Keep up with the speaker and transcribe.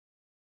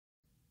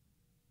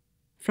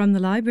From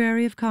the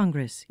Library of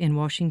Congress in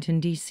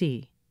Washington,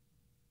 D.C.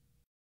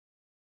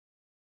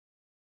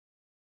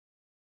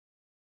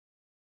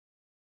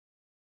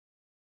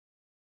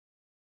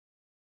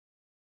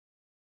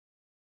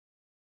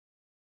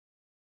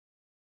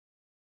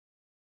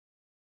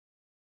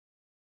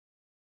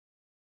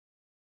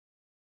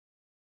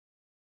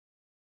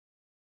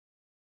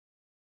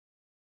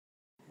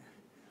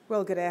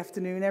 Well, good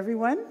afternoon,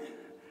 everyone.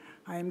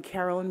 I am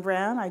Carolyn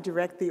Brown. I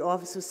direct the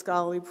Office of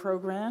Scholarly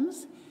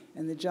Programs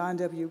and the John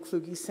W.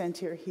 Kluge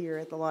Center here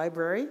at the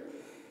library.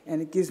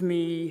 And it gives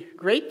me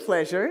great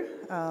pleasure,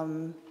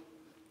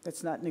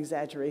 that's not an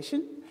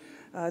exaggeration,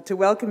 to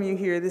welcome you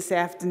here this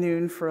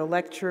afternoon for a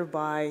lecture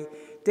by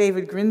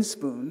David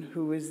Grinspoon,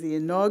 who is the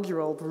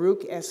inaugural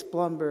Baruch S.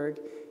 Blumberg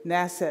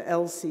NASA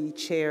LC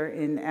Chair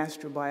in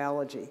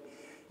Astrobiology.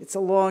 It's a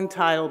long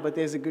title, but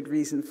there's a good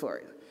reason for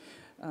it.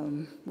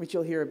 Which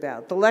you'll hear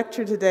about. The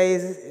lecture today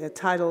is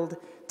titled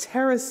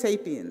Terra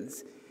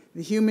Sapiens,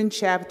 the Human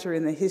Chapter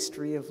in the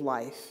History of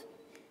Life.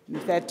 And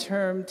if that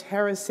term,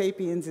 Terra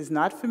Sapiens, is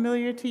not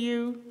familiar to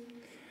you,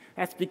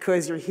 that's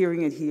because you're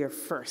hearing it here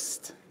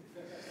first.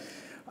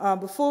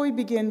 Before we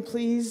begin,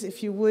 please,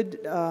 if you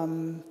would,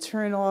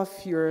 turn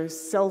off your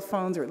cell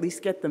phones, or at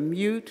least get them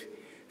mute,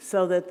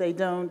 so that they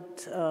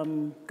don't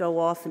go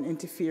off and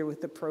interfere with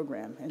the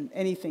program, and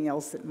anything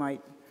else that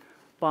might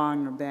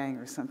bong or bang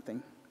or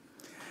something.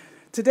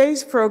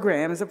 Today's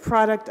program is a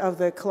product of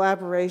the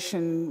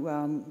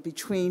collaboration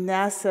between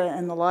NASA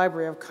and the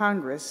Library of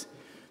Congress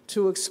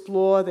to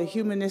explore the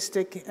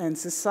humanistic and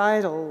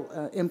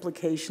societal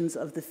implications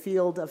of the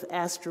field of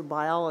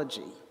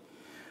astrobiology.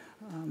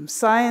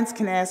 Science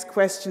can ask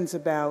questions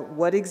about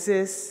what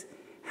exists,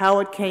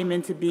 how it came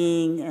into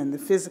being, and the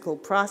physical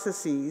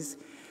processes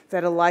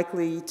that are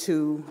likely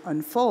to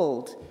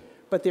unfold.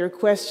 But there are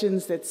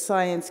questions that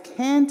science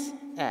can't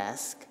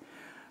ask.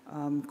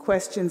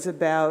 Questions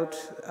about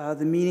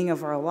the meaning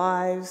of our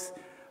lives,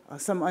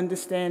 some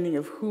understanding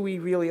of who we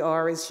really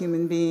are as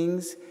human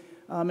beings,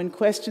 and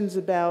questions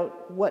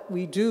about what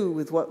we do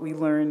with what we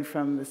learn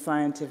from the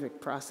scientific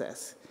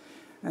process.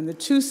 And the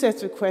two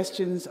sets of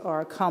questions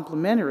are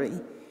complementary,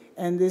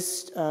 and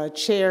this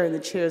chair and the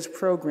chair's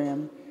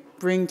program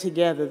bring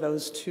together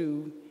those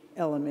two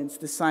elements,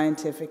 the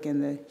scientific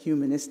and the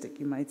humanistic,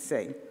 you might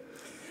say.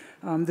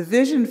 The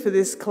vision for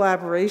this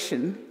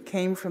collaboration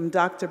came from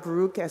Dr.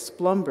 Baruch S.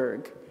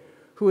 Blumberg,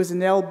 who is a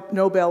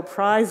Nobel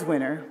Prize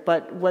winner,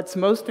 but what's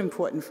most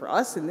important for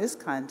us in this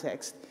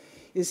context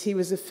is he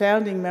was a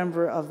founding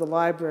member of the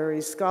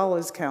library's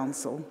Scholars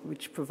Council,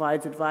 which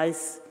provides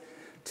advice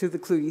to the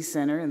Kluge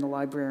Center and the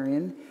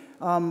librarian,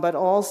 but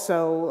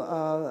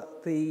also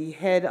the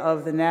head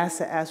of the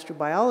NASA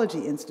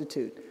Astrobiology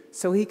Institute.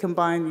 So he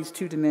combined these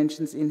two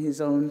dimensions in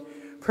his own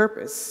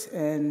purpose.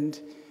 And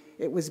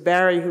it was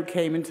Barry who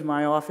came into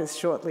my office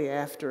shortly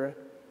after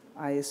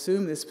I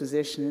assumed this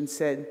position and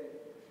said,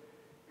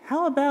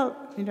 how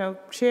about,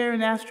 chair in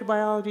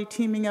astrobiology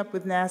teaming up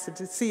with NASA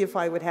to see if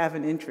I would have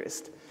an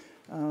interest?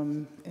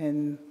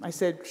 And I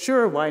said,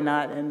 sure, why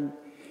not? And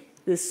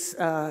this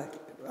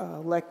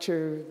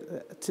lecture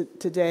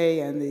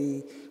today and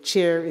the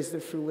chair is the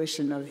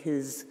fruition of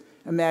his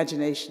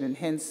imagination, and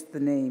hence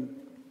the name.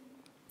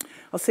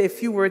 I'll say a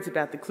few words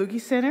about the Kluge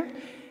Center.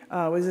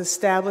 Was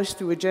established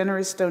through a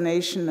generous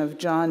donation of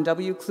John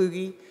W.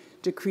 Kluge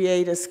to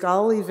create a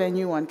scholarly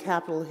venue on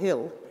Capitol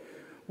Hill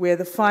where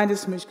the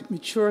finest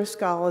mature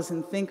scholars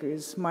and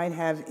thinkers might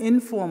have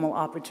informal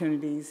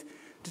opportunities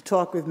to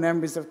talk with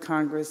members of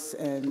Congress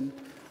and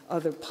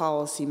other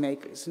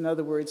policymakers. In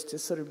other words, to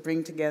sort of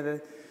bring together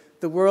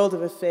the world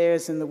of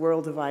affairs and the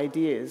world of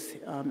ideas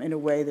in a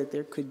way that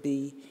there could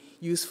be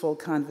useful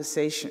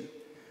conversation.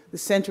 The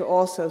center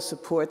also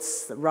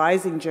supports the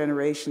rising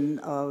generation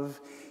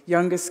of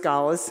younger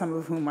scholars, some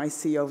of whom I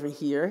see over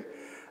here.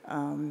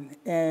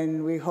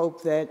 And we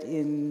hope that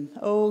in,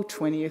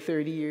 20 or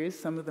 30 years,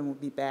 some of them will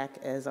be back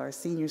as our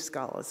senior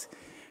scholars.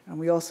 And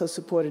we also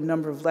support a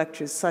number of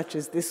lectures such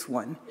as this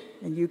one.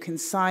 And you can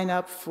sign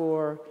up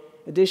for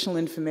additional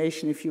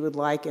information if you would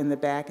like in the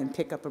back and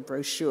pick up a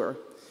brochure.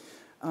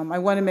 I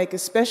want to make a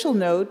special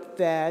note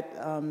that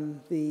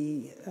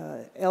the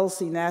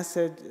LC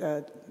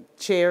NASA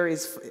chair in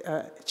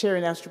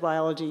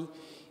astrobiology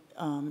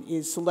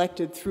is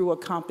selected through a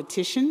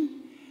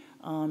competition,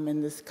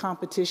 and this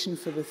competition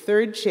for the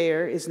third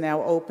chair is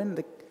now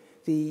open.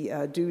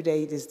 The due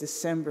date is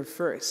December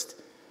 1st.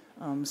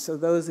 So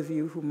those of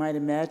you who might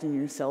imagine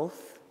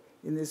yourself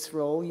in this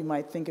role, you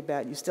might think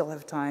about you still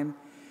have time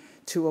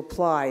to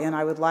apply. And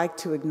I would like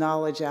to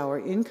acknowledge our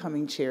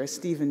incoming chair,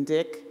 Stephen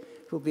Dick,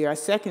 who will be our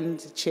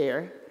second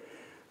chair,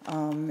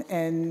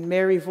 and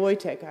Mary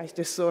Wojtek. I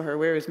just saw her.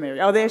 Where is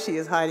Mary? Oh, there she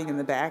is, hiding in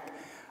the back,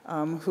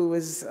 who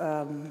is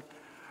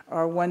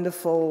our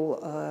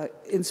wonderful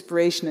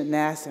inspiration at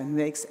NASA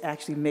and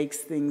actually makes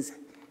things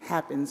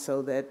happen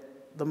so that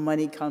the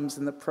money comes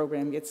and the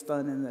program gets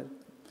done and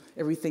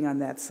everything on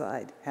that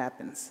side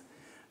happens.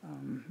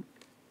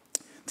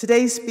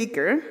 Today's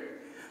speaker,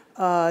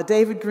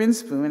 David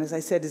Grinspoon, as I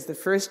said, is the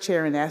first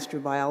chair in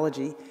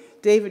astrobiology.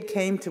 David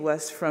came to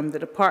us from the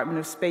Department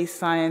of Space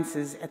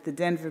Sciences at the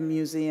Denver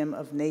Museum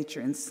of Nature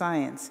and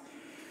Science,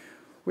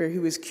 where he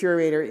was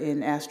curator in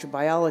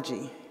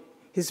astrobiology.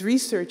 His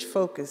research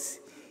focus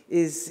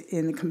is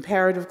in the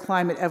comparative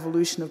climate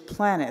evolution of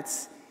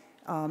planets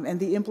and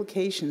the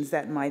implications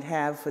that might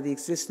have for the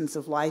existence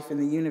of life in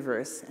the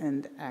universe,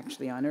 and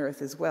actually on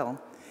Earth as well.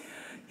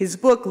 His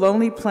book,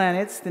 Lonely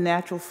Planets, The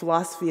Natural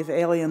Philosophy of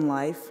Alien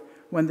Life,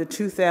 won the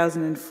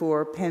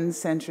 2004 Penn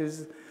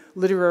Center's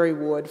Literary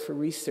Award for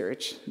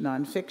Research,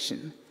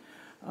 Nonfiction.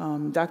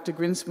 Dr.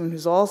 Grinspoon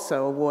has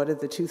also awarded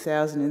the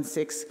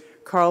 2006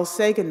 Carl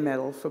Sagan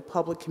Medal for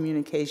Public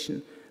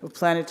Communication of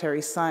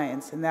Planetary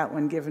Science, and that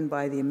one given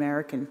by the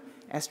American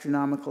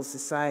Astronomical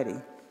Society.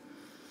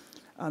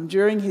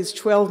 During his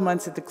 12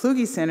 months at the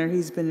Kluge Center,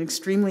 he's been an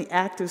extremely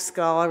active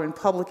scholar and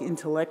public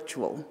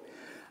intellectual.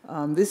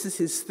 This is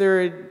his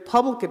third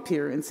public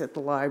appearance at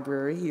the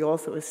library. He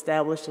also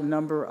established a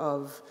number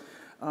of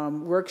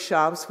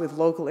workshops with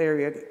local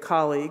area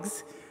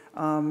colleagues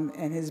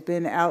and has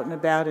been out and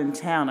about in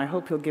town. I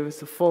hope he'll give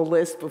us a full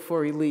list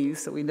before he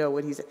leaves so we know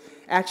what he's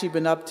actually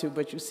been up to,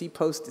 but you'll see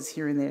posters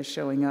here and there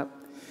showing up.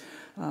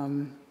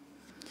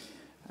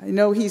 I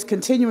know he's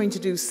continuing to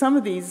do some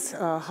of these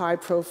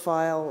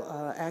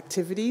high-profile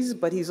activities,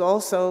 but he's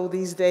also,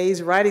 these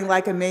days, writing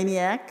like a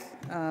maniac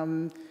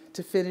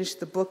to finish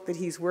the book that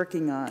he's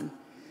working on.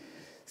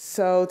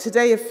 So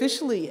today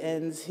officially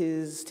ends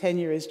his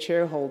tenure as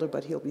chairholder,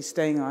 but he'll be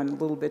staying on a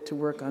little bit to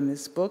work on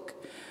this book.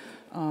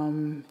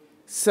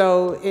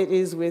 So it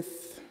is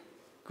with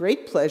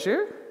great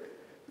pleasure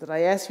that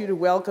I ask you to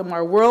welcome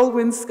our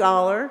whirlwind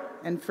scholar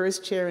and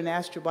first chair in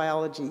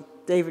astrobiology,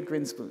 David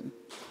Grinspoon.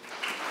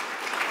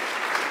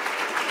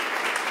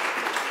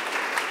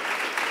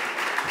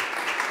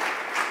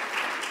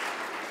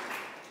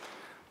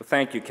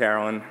 Thank you,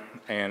 Carolyn,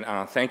 and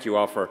thank you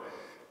all for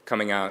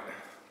coming out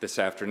this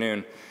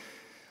afternoon,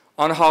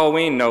 on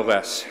Halloween, no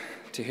less,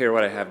 to hear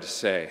what I have to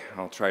say.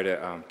 I'll try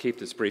to keep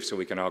this brief so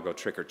we can all go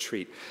trick or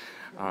treat.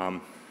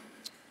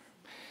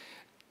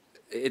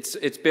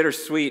 It's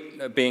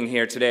bittersweet being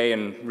here today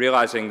and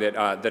realizing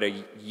that that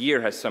a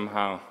year has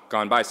somehow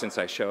gone by since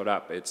I showed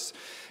up. It's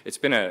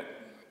been an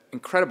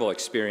incredible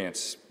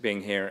experience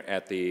being here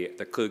at the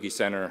Kluge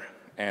Center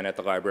and at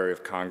the Library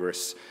of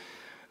Congress.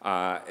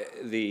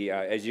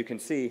 As you can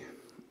see,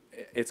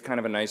 it's kind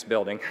of a nice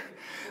building,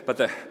 but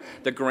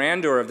the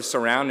grandeur of the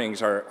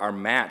surroundings are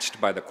matched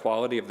by the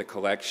quality of the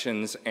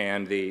collections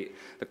and the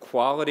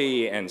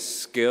quality and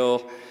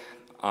skill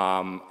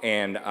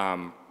and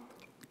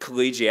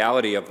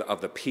collegiality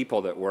of the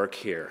people that work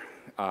here.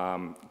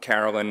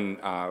 Carolyn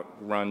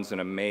runs an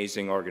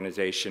amazing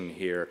organization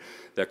here,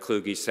 the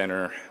Kluge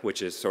Center,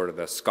 which is sort of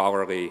the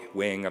scholarly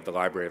wing of the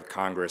Library of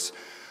Congress,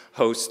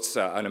 hosts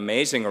an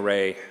amazing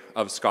array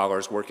of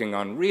scholars working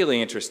on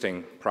really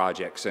interesting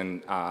projects.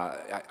 And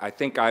I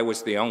think I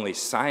was the only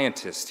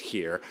scientist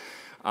here,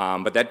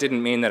 but that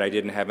didn't mean that I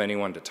didn't have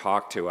anyone to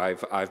talk to.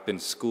 I've been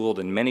schooled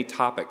in many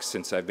topics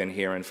since I've been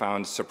here and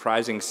found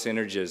surprising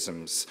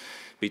synergisms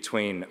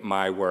between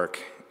my work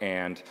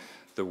and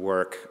the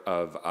work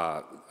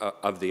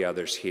of the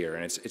others here,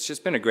 and it's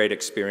just been a great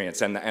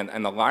experience. And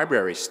the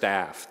library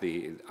staff,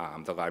 the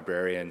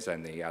librarians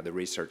and the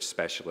research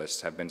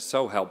specialists have been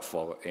so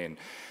helpful in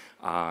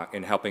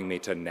helping me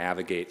to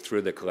navigate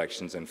through the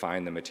collections and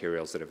find the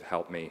materials that have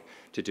helped me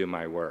to do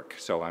my work.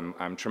 So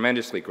I'm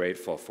tremendously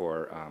grateful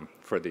for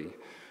the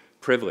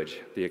privilege,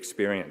 the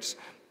experience.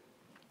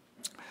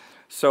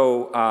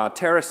 So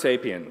Terra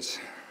Sapiens.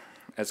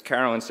 As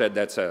Carolyn said,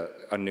 that's a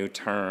new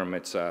term.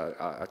 It's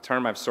a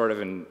term I've sort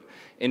of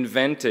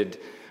invented,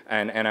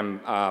 and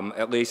I'm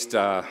at least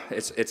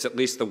it's at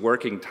least the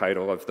working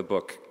title of the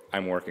book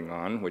I'm working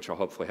on, which will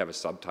hopefully have a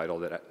subtitle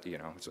that, you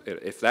know,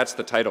 if that's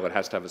the title, it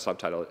has to have a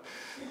subtitle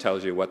that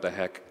tells you what the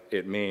heck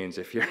it means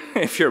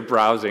if you're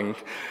browsing.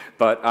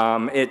 But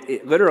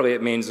literally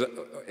it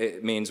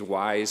means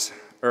wise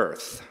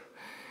earth,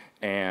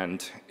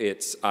 and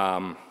it's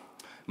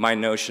my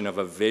notion of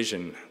a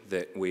vision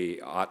that we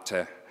ought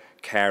to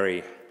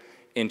carry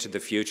into the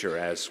future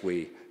as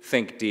we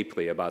think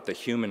deeply about the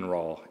human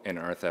role in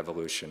Earth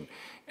evolution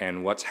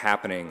and what's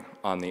happening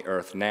on the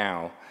Earth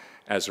now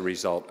as a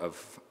result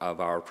of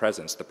our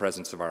presence, the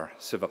presence of our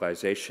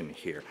civilization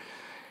here.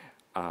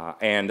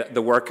 And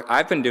the work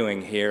I've been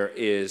doing here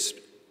is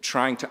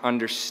trying to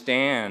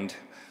understand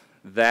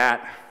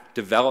that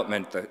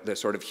development, the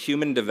sort of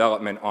human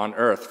development on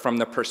Earth from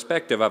the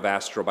perspective of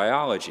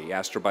astrobiology.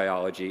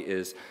 Astrobiology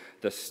is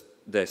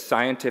the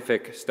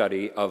scientific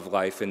study of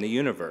life in the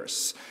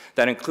universe.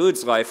 That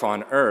includes life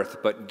on Earth,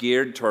 but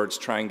geared towards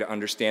trying to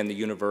understand the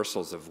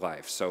universals of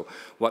life. So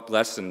what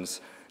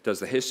lessons does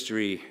the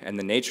history and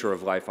the nature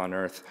of life on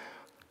Earth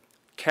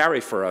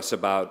carry for us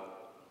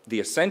about the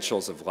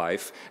essentials of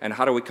life, and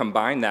how do we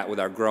combine that with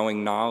our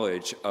growing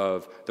knowledge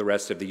of the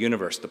rest of the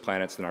universe, the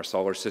planets in our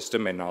solar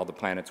system and all the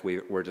planets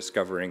we're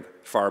discovering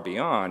far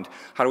beyond?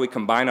 How do we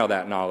combine all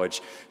that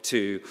knowledge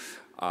to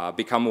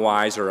become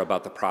wiser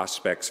about the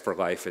prospects for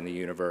life in the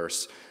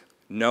universe,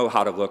 know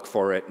how to look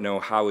for it, know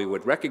how we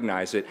would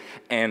recognize it,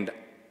 and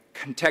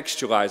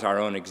contextualize our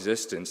own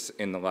existence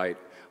in the light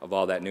of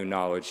all that new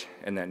knowledge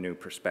and that new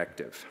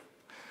perspective.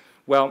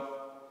 Well,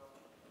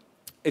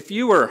 if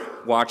you were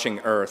watching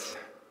Earth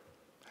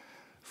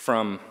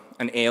from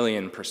an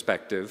alien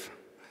perspective,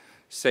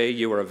 say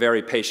you were a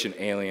very patient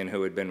alien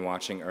who had been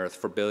watching Earth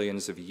for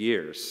billions of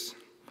years,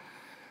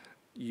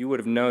 you would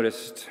have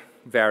noticed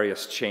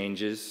various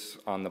changes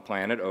on the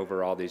planet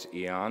over all these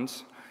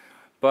eons,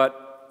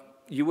 but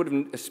you would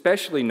have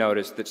especially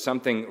noticed that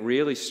something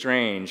really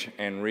strange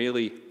and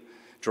really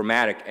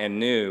dramatic and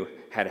new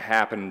had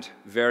happened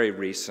very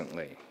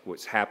recently,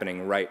 what's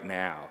happening right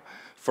now.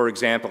 For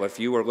example, if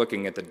you were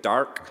looking at the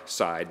dark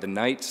side, the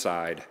night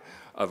side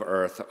of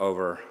Earth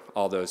over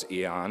all those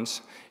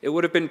eons, it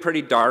would have been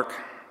pretty dark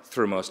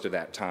through most of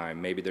that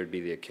time. Maybe there'd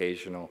be the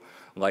occasional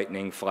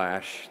lightning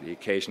flash, the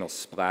occasional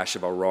splash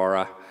of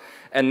aurora.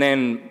 And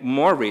then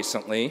more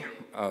recently,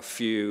 a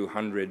few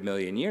 100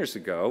 million years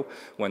ago,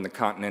 when the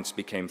continents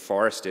became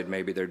forested,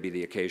 maybe there'd be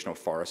the occasional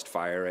forest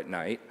fire at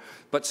night,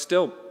 but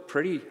still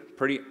pretty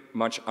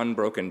much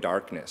unbroken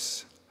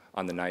darkness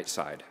on the night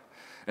side.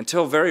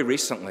 Until very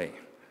recently,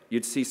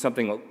 you'd see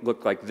something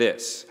look like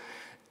this,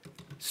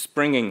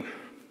 springing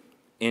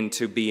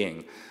into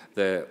being,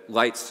 the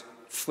lights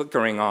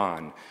flickering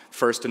on,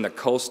 first in the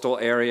coastal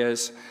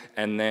areas,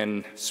 and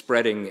then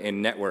spreading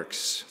in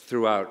networks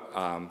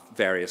throughout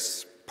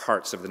various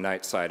parts of the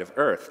night side of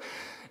Earth.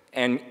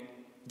 And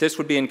this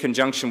would be in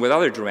conjunction with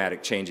other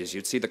dramatic changes.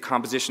 You'd see the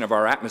composition of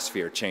our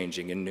atmosphere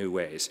changing in new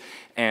ways.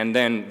 And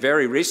then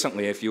very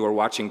recently, if you were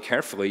watching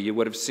carefully, you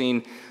would have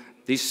seen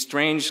these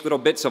strange little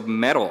bits of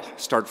metal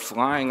start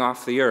flying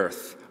off the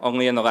Earth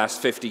only in the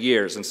last 50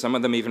 years, and some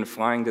of them even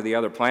flying to the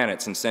other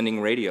planets and sending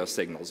radio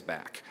signals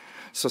back.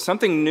 So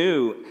something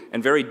new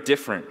and very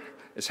different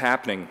is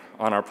happening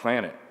on our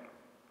planet.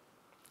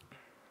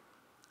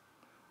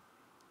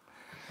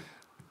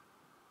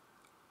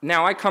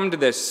 Now, I come to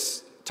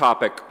this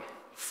topic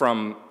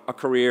from a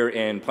career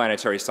in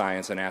planetary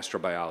science and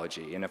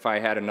astrobiology, and if I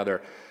had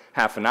another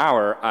half an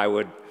hour, I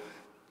would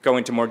go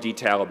into more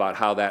detail about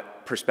how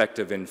that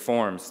perspective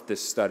informs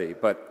this study,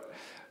 but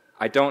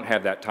I don't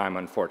have that time,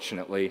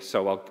 unfortunately,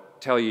 so I'll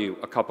tell you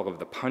a couple of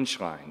the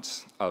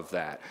punchlines of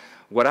that.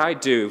 What I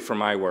do for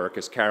my work,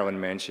 as Carolyn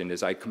mentioned,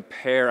 is I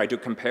do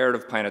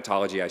comparative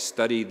planetology. I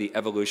study the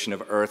evolution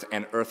of Earth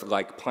and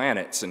Earth-like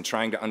planets and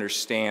trying to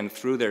understand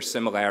through their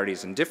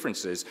similarities and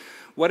differences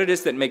what it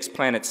is that makes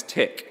planets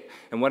tick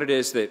and what it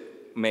is that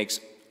makes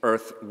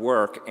Earth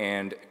work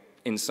and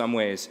in some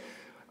ways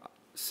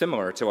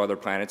similar to other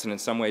planets and in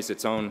some ways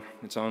its own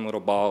little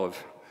ball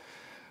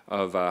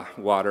of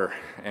water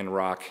and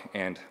rock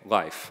and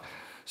life.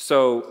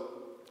 So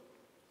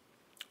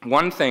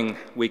one thing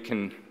we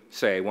can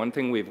say, one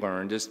thing we've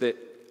learned is that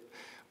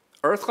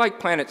Earth-like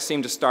planets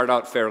seem to start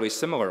out fairly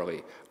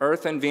similarly.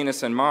 Earth and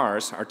Venus and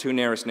Mars, our two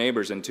nearest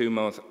neighbors and two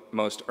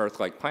most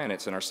Earth-like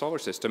planets in our solar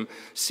system,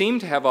 seem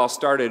to have all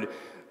started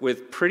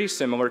with pretty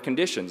similar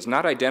conditions,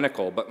 not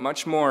identical, but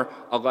much more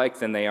alike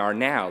than they are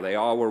now. They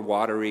all were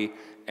watery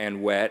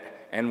and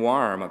wet and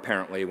warm,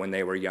 apparently, when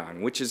they were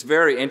young, which is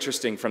very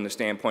interesting from the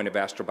standpoint of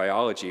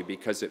astrobiology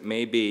because it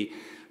may be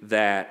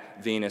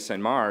that Venus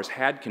and Mars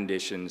had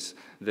conditions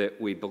that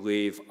we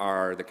believe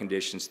are the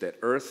conditions that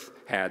Earth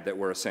had that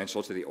were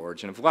essential to the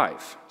origin of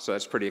life. So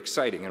that's pretty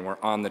exciting, and we're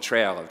on the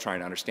trail of trying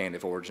to understand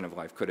if origin of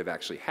life could have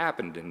actually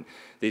happened in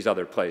these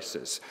other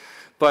places.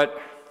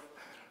 But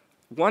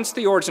once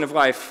the origin of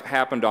life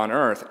happened on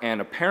Earth,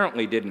 and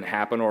apparently didn't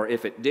happen, or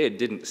if it did,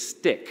 didn't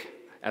stick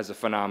as a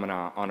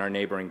phenomena on our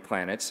neighboring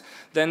planets,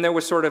 then there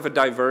was sort of a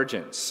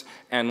divergence,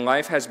 and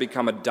life has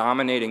become a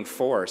dominating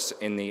force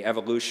in the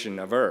evolution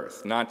of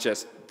Earth, not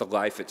just the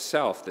life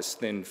itself, this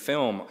thin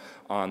film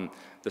on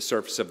the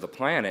surface of the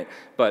planet,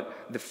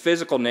 but the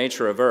physical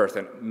nature of Earth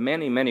in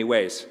many, many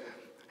ways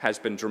has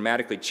been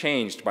dramatically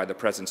changed by the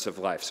presence of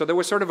life. So there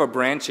was sort of a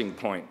branching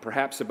point,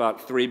 perhaps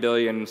about 3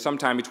 billion,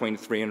 sometime between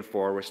 3 and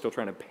 4. We're still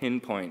trying to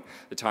pinpoint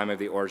the time of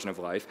the origin of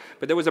life,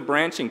 but there was a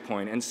branching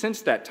point, and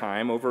since that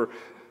time, over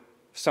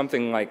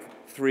something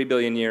like 3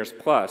 billion years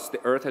plus,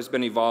 the Earth has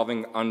been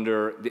evolving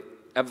under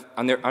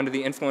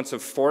the influence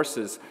of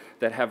forces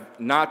that have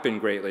not been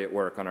greatly at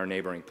work on our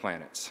neighboring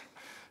planets.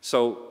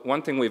 So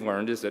one thing we've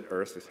learned is that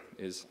Earth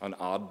is an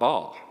odd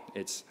ball.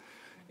 It's,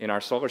 in our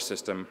solar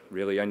system,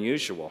 really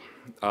unusual.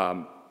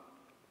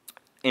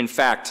 In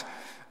fact,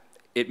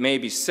 it may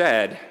be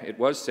said, it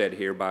was said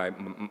here by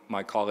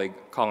my colleague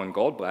Colin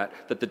Goldblatt,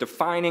 that the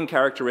defining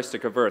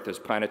characteristic of Earth is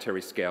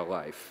planetary scale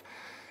life.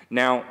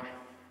 Now,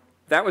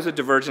 that was a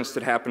divergence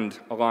that happened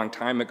a long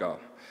time ago.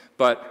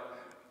 But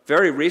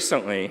very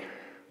recently,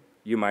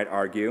 you might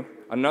argue,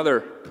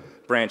 another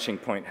branching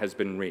point has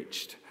been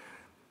reached.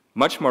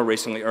 Much more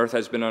recently, Earth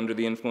has been under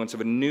the influence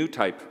of a new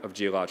type of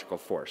geological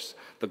force,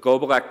 the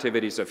global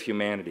activities of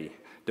humanity,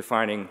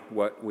 defining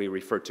what we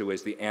refer to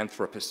as the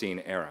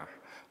Anthropocene Era,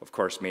 of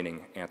course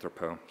meaning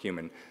anthropo,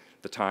 human,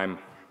 the time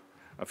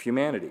of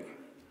humanity.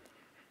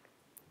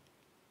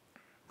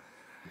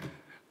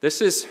 This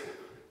is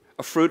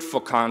a fruitful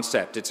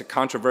concept. It's a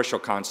controversial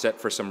concept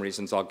for some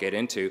reasons I'll get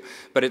into,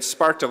 but it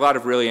sparked a lot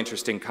of really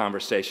interesting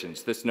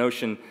conversations. This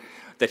notion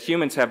that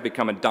humans have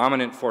become a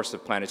dominant force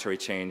of planetary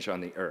change on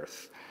the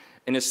Earth.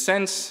 In a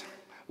sense,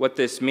 what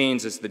this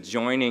means is the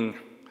joining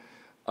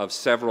of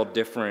several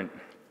different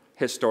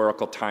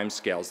historical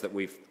timescales that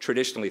we've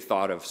traditionally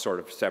thought of sort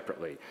of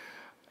separately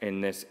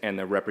in this, and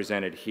they're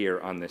represented here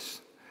on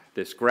this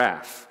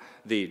graph.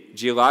 The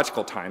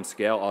geological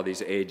timescale, all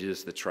these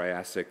ages, the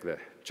Triassic, the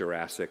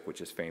Jurassic,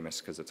 which is famous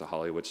because it's a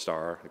Hollywood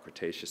star, the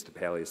Cretaceous, the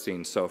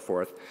Paleocene, so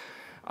forth.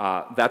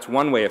 That's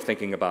one way of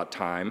thinking about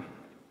time.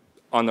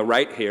 On the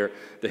right here,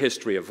 the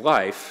history of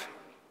life,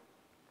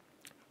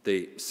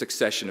 the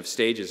succession of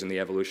stages in the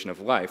evolution of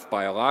life,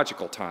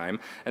 biological time.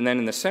 And then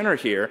in the center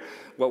here,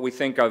 what we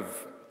think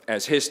of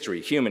as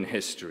history, human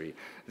history,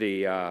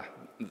 the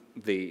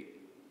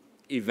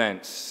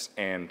events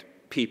and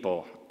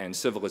people and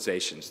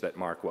civilizations that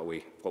mark what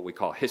we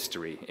call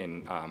history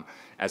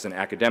as an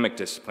academic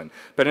discipline.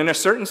 But in a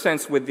certain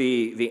sense, with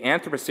the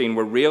Anthropocene,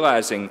 we're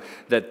realizing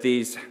that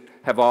these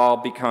have all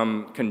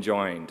become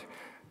conjoined,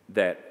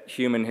 that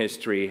human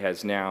history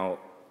has now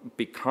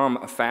become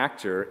a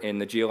factor in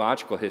the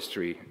geological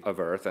history of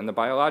Earth and the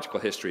biological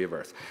history of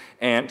Earth.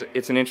 And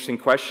it's an interesting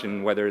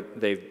question whether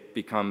they've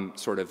become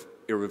sort of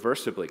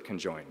irreversibly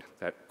conjoined.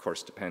 That, of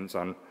course, depends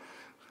on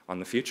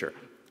the future.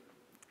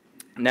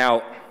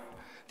 Now,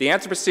 the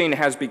Anthropocene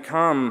has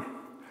become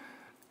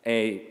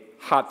a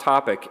hot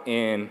topic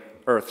in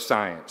Earth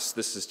science.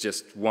 This is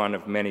just one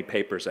of many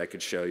papers I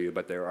could show you,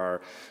 but there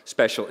are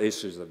special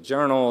issues of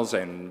journals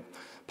and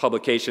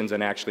publications,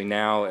 and actually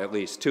now at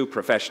least 2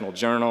 professional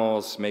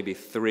journals, maybe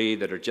 3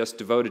 that are just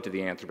devoted to the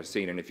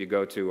Anthropocene. And if you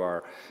go to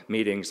our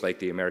meetings like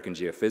the American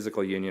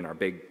Geophysical Union, our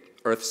big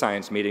earth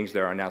science meetings,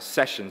 there are now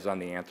sessions on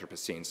the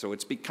Anthropocene. So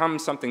it's become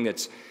something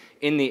that's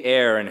in the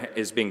air and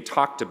is being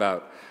talked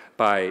about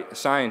by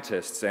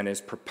scientists and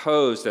is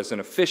proposed as an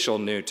official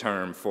new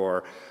term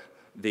for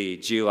the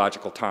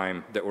geological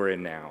time that we're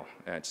in now.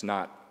 It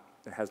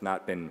has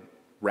not been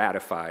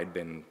ratified,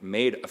 been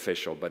made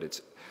official,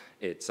 but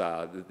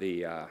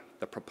the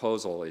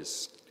proposal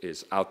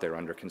is out there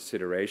under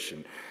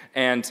consideration.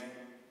 And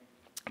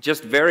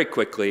just very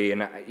quickly,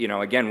 and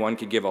again, one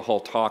could give a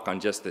whole talk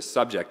on just this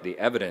subject, the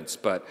evidence,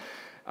 but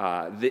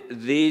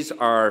these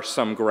are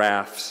some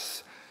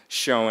graphs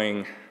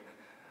showing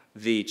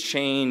the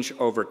change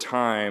over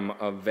time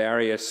of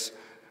various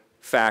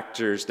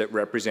factors that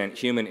represent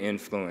human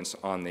influence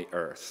on the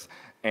Earth.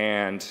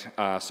 And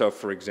so,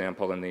 for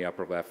example, in the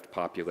upper left,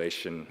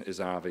 population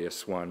is an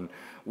obvious one.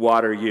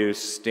 Water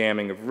use,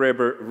 damming of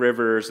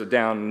rivers.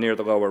 Down near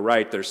the lower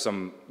right, there's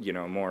some,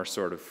 more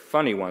sort of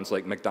funny ones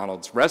like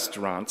McDonald's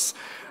restaurants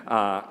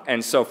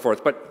and so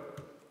forth. But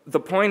the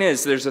point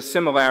is, there's a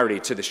similarity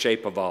to the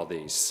shape of all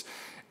these,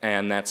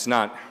 and that's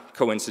not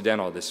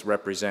coincidental. This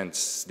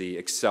represents the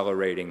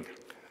accelerating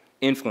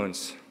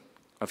influence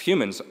of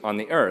humans on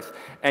the Earth.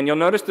 And you'll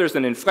notice there's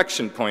an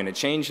inflection point, a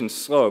change in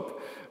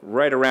slope,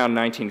 right around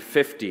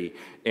 1950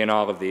 in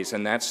all of these,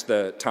 and that's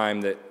the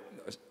time that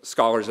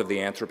scholars of the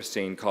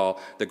Anthropocene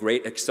call the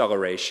Great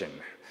Acceleration,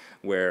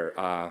 where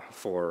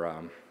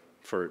for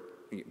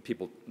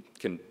people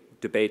can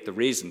debate the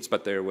reasons,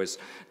 but there was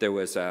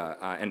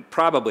and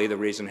probably the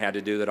reason had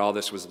to do that all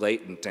this was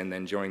latent, and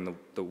then during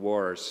the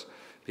wars,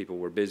 people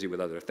were busy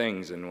with other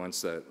things, and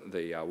once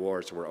the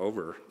wars were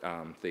over,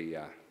 the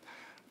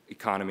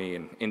economy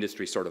and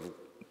industry sort of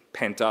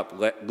pent up,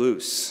 let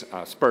loose,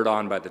 spurred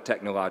on by the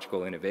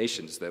technological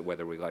innovations that,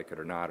 whether we like it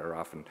or not, are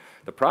often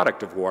the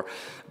product of war.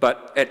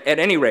 But at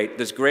any rate,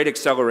 this great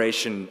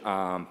acceleration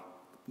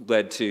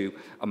led to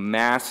a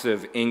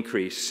massive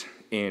increase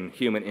in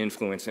human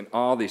influence in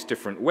all these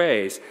different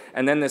ways.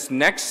 And then this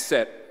next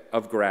set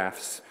of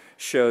graphs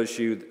shows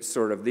you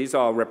sort of, these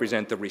all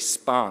represent the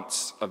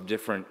response of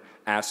different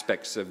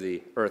aspects of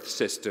the Earth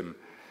system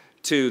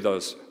to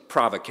those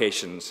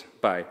provocations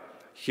by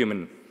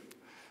human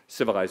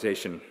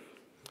civilization,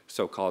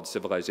 so-called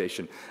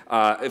civilization.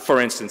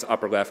 For instance,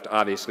 upper left,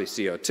 obviously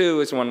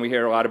CO2 is one we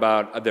hear a lot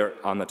about.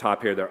 On the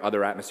top here, there are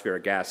other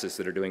atmospheric gases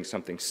that are doing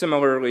something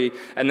similarly.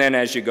 And then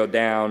as you go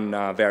down,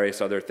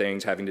 various other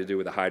things having to do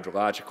with the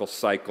hydrological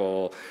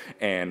cycle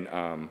and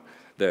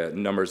the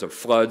numbers of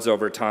floods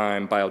over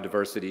time,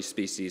 biodiversity,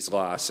 species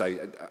loss.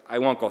 I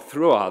won't go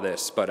through all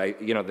this, but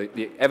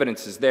the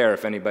evidence is there.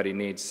 If anybody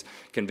needs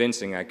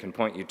convincing, I can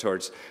point you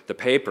towards the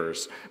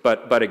papers.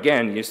 But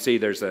again, you see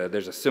there's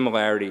a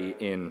similarity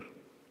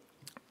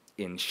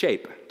in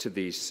shape to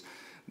these,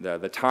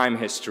 the time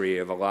history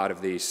of a lot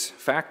of these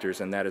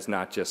factors, and that is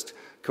not just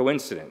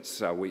coincidence.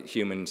 We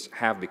humans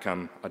have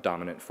become a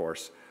dominant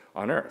force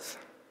on Earth.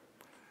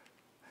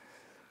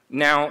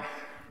 Now,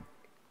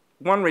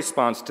 one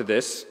response to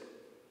this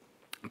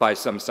by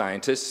some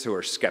scientists who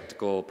are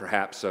skeptical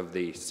perhaps of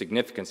the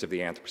significance of the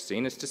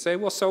Anthropocene is to say,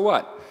 well, so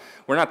what?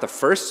 We're not the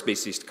first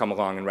species to come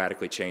along and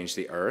radically change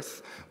the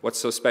Earth. What's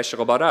so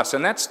special about us?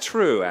 And that's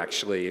true,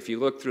 actually. If you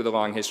look through the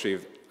long history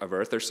of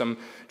Earth. There's some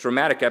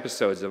dramatic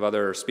episodes of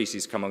other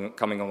species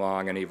coming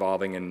along and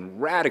evolving and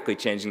radically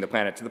changing the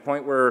planet to the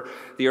point where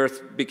the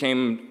Earth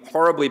became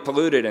horribly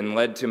polluted and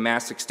led to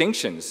mass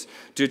extinctions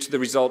due to the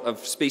result of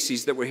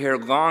species that were here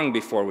long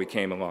before we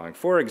came along.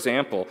 For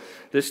example,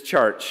 this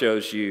chart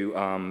shows you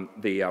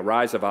the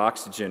rise of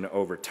oxygen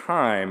over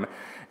time,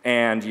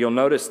 and you'll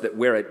notice that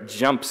where it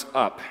jumps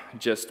up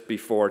just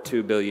before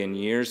 2 billion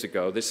years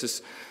ago, this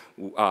is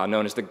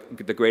known as the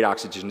Great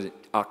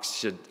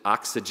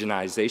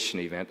Oxygenization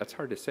Event. That's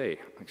hard to say,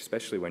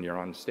 especially when you're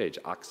on stage.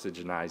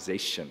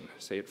 Oxygenization.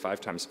 Say it 5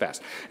 times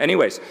fast.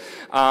 Anyways,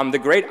 the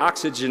Great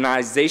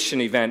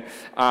Oxygenization Event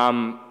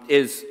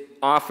is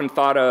often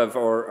thought of,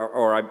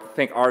 or I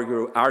think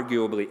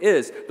arguably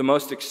is, the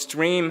most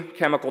extreme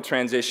chemical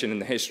transition in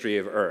the history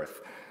of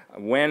Earth.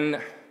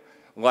 When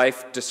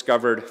life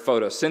discovered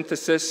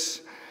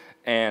photosynthesis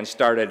and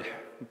started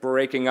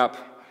breaking up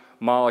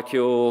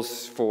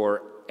molecules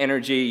for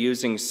energy,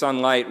 using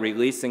sunlight,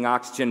 releasing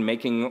oxygen,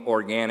 making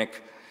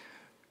organic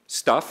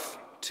stuff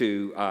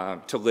to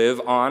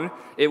live on.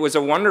 It was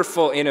a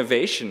wonderful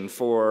innovation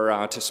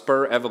to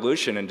spur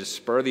evolution and to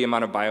spur the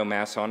amount of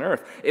biomass on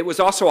Earth. It was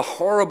also a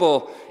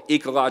horrible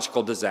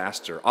ecological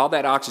disaster. All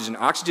that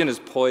oxygen is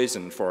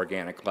poison for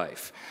organic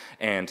life.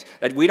 And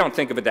we don't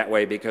think of it that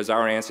way because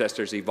our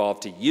ancestors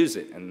evolved to use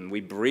it, and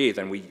we breathe,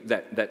 and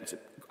that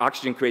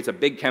oxygen creates a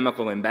big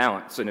chemical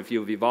imbalance, and if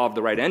you've evolved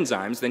the right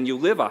enzymes, then you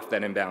live off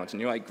that imbalance,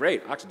 and you're like,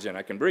 great, oxygen,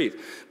 I can breathe.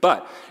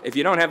 But if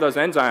you don't have those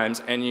enzymes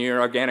and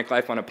you're organic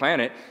life on a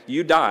planet,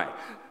 you die.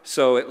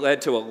 So it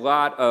led to a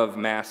lot of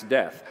mass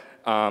death.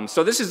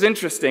 So this is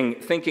interesting,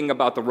 thinking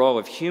about the role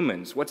of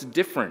humans. What's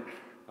different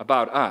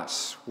about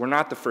us? We're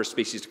not the first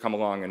species to come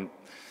along, and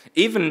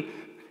even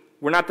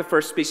we're not the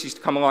first species to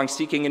come along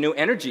seeking a new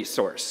energy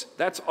source.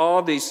 That's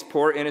all these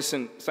poor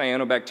innocent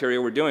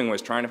cyanobacteria were doing,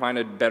 was trying to find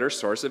a better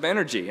source of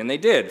energy. And they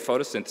did,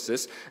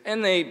 photosynthesis,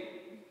 and they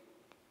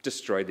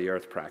destroyed the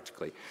Earth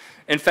practically.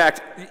 In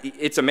fact,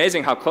 it's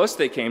amazing how close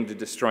they came to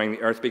destroying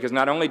the Earth, because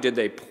not only did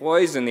they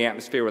poison the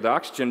atmosphere with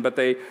oxygen, but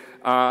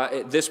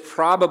this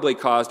probably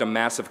caused a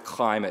massive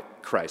climate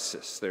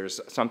crisis. There's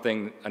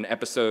an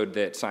episode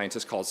that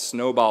scientists call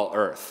Snowball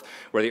Earth,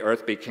 where the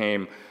Earth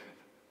became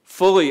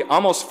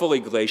almost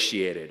fully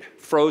glaciated,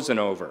 frozen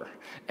over,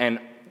 and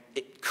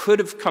it could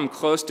have come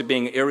close to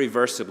being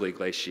irreversibly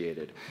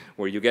glaciated,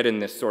 where you get in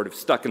this sort of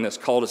stuck in this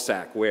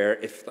cul-de-sac where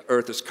if the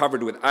Earth is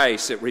covered with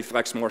ice, it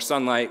reflects more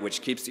sunlight,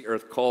 which keeps the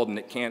Earth cold, and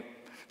it can't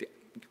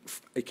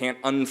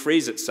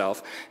unfreeze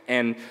itself.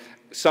 And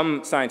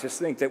some scientists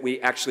think that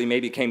we actually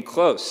maybe came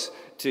close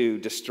to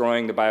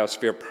destroying the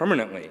biosphere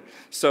permanently.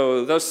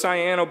 So those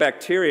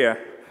cyanobacteria,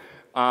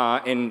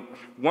 in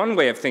one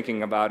way of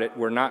thinking about it,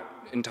 were not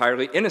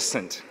entirely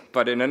innocent.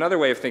 But in another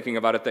way of thinking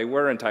about it, they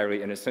were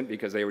entirely innocent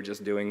because they were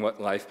just doing what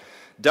life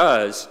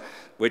does,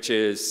 which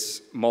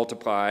is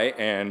multiply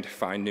and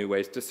find new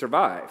ways to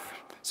survive.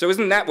 So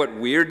isn't that what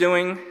we're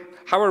doing?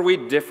 How are we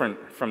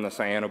different from the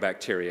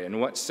cyanobacteria? In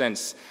what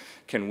sense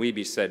can we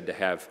be said to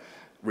have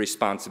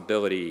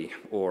responsibility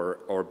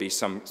or be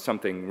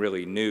something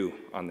really new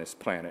on this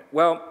planet?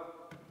 Well,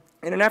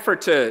 in an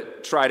effort to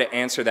try to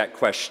answer that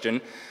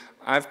question,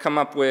 I've come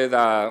up with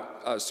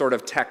a sort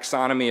of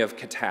taxonomy of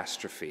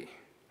catastrophe.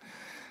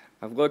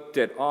 I've looked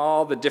at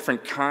all the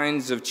different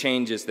kinds of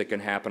changes that can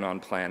happen on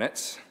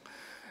planets,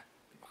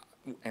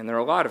 and there are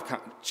a lot of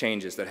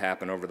changes that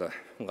happen over the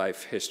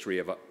life history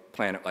of a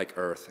planet like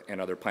Earth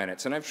and other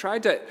planets, and I've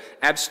tried to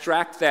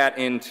abstract that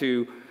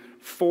into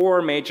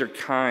 4 major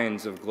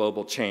kinds of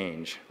global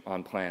change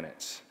on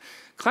planets,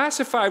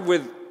 classified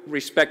with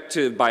respect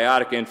to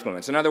biotic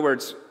influence, in other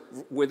words,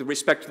 with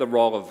respect to the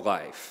role of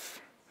life.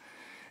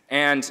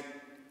 And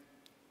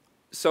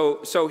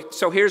so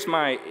here's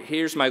my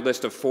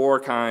list of 4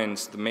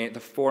 kinds, the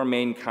 4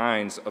 main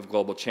kinds of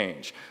global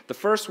change. The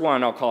first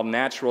one I'll call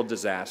natural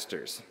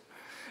disasters.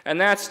 And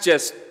that's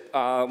just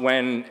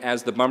when,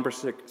 as the bumper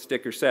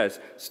sticker says,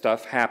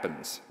 stuff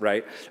happens,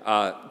 right?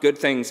 Good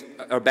things,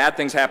 or bad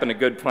things happen to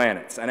good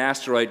planets. An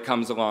asteroid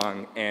comes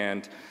along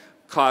and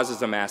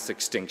causes a mass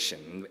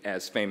extinction,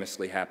 as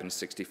famously happened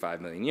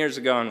 65 million years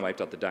ago and wiped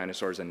out the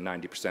dinosaurs and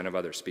 90% of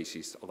other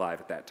species alive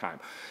at that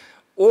time.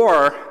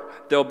 Or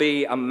there'll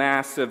be a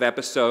massive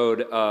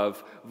episode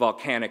of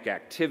volcanic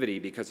activity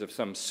because of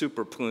some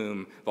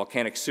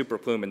volcanic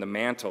superplume in the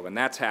mantle, and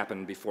that's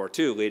happened before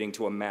too, leading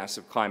to a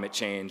massive climate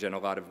change and a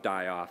lot of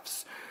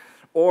die-offs.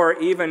 Or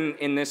even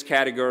in this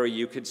category,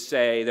 you could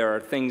say there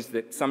are things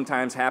that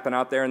sometimes happen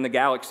out there in the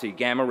galaxy,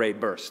 gamma ray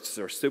bursts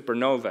or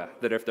supernova,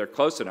 that if they're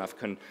close enough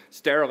can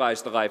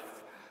sterilize the life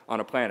on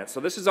a planet. So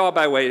this is all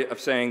by way of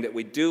saying that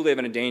we do live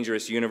in a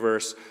dangerous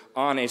universe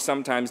on a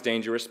sometimes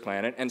dangerous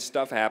planet, and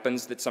stuff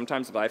happens that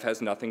sometimes life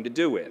has nothing to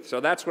do with. So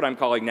that's what I'm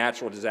calling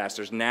natural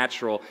disasters.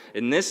 Natural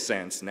in this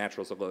sense,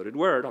 natural is a loaded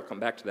word, I'll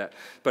come back to that,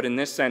 but in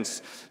this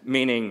sense,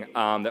 meaning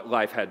that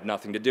life had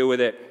nothing to do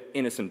with it,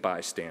 innocent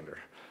bystander.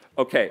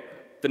 Okay,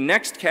 the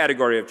next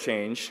category of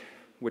change,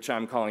 which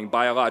I'm calling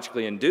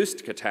biologically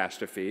induced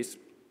catastrophes,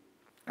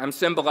 I'm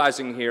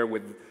symbolizing here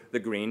with the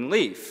green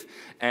leaf.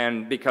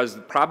 And because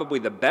probably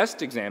the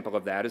best example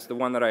of that is the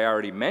one that I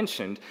already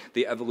mentioned,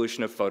 the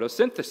evolution of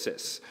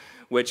photosynthesis,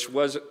 which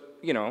was,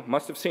 you know,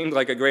 must have seemed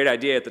like a great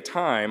idea at the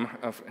time,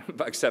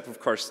 except of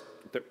course,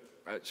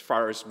 as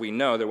far as we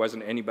know, there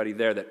wasn't anybody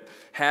there that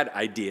had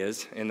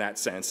ideas in that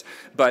sense.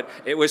 But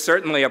it was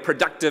certainly a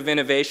productive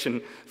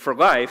innovation for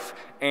life,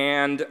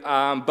 and,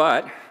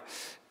 but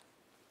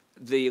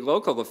the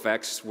local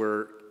effects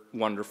were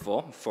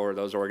wonderful for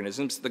those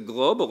organisms. The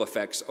global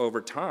effects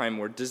over time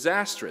were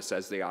disastrous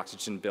as the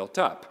oxygen built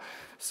up.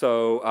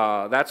 So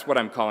that's what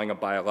I'm calling a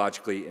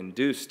biologically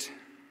induced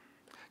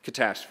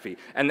catastrophe.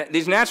 And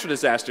these natural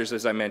disasters,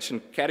 as I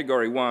mentioned,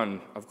 category 1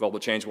 of global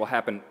change will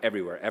happen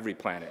everywhere, every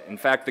planet. In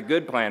fact, the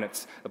good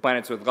planets, the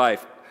planets with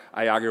life,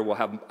 I argue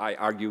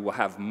will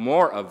have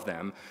more of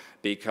them,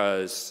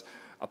 because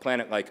a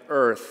planet like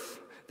Earth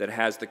that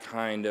has the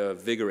kind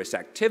of vigorous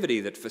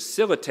activity that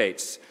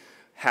facilitates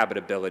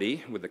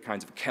habitability with the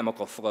kinds of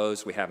chemical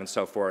flows we have and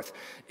so forth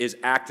is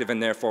active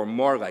and therefore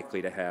more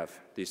likely to have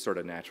these sort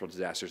of natural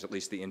disasters, at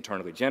least the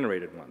internally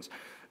generated ones.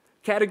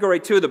 Category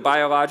 2, the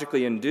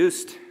biologically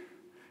induced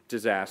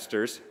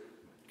disasters,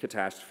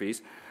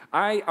 catastrophes,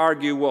 I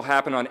argue will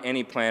happen on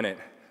any planet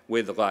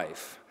with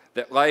life.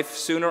 That life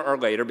sooner or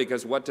later,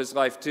 because what does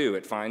life do?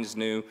 It finds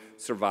new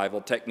survival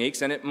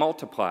techniques and it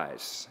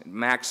multiplies, it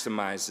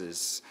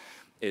maximizes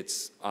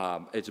its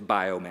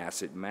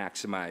biomass, it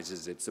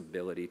maximizes its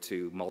ability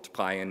to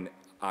multiply and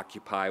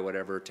occupy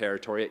whatever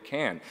territory it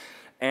can.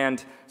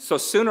 And so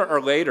sooner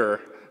or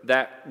later,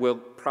 that will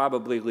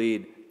probably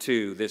lead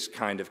to this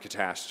kind of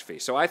catastrophe.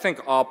 So I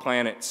think all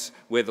planets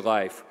with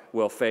life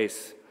will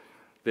face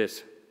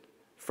this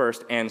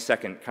first and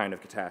second kind of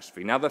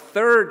catastrophe. Now the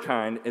third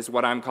kind is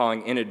what I'm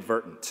calling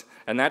inadvertent,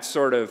 and that's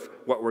sort of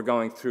what we're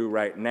going through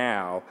right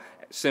now,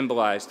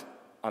 symbolized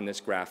on this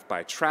graph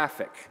by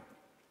traffic.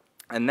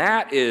 And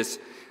that is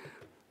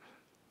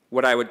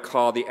what I would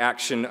call the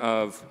action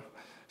of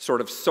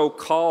sort of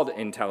so-called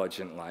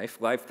intelligent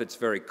life, life that's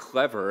very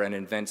clever and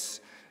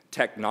invents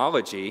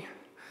technology,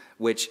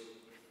 which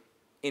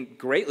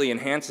greatly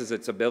enhances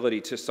its ability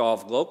to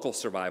solve local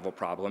survival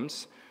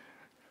problems,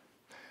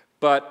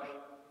 but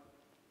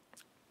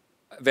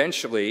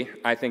eventually,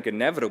 I think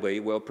inevitably,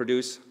 will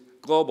produce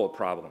global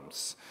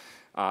problems.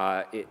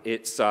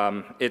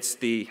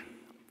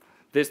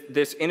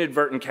 This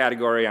inadvertent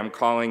category I'm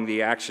calling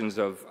the actions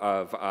of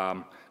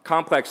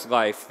complex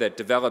life that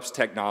develops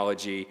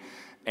technology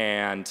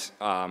and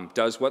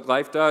does what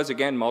life does,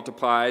 again,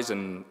 multiplies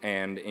and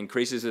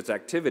increases its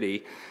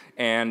activity,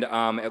 and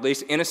at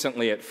least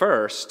innocently at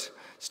first,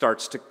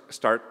 starts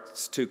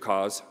to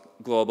cause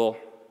global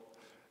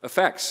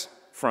effects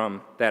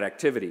from that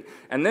activity.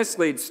 And this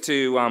leads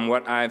to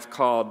what I've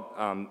called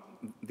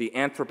the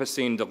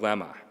Anthropocene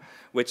dilemma,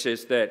 which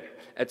is that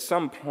at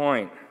some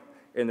point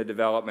in the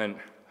development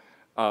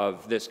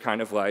of this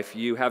kind of life,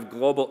 you have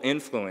global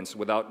influence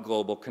without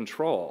global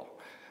control.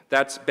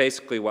 That's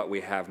basically what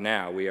we have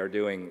now. We are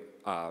doing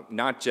I'm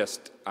not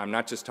just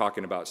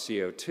talking about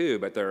CO2,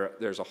 but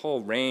there's a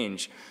whole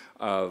range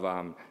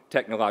of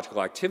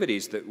technological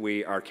activities that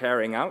we are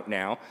carrying out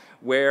now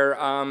where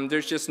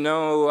there's just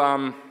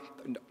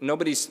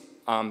nobody's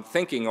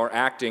thinking or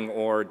acting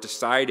or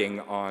deciding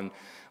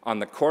on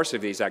the course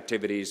of these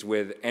activities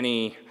with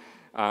any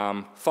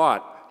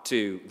thought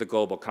to the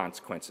global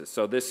consequences.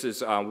 So this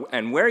is,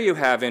 and where you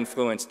have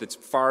influence that's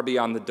far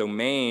beyond the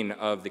domain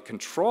of the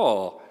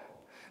control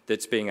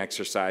that's being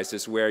exercised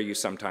is where you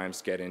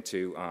sometimes get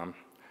into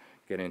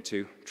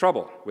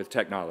trouble with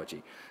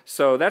technology.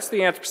 So that's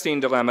the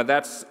Anthropocene dilemma.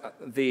 That's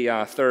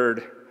the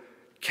third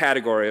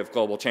category of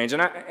global change.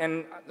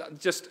 And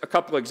just a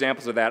couple of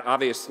examples of that.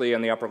 Obviously,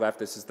 on the upper left,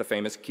 this is the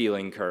famous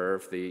Keeling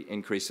curve, the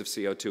increase of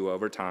CO2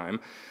 over time,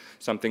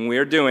 something we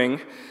are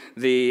doing.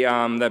 The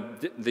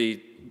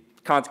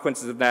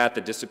consequences of that,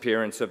 the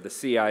disappearance of the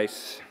sea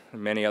ice,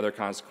 many other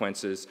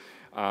consequences.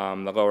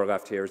 The lower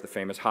left here is the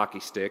famous hockey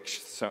stick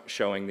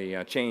showing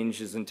the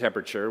changes in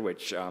temperature,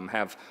 which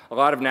have a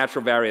lot of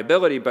natural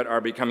variability but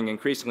are becoming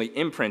increasingly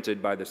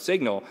imprinted by the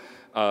signal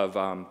of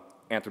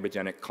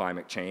anthropogenic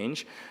climate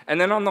change. And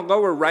then on the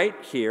lower right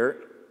here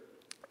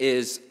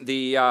is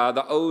the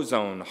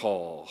ozone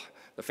hole,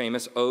 the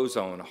famous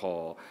ozone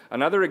hole.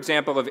 Another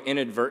example of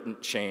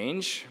inadvertent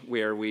change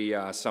where we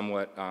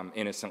somewhat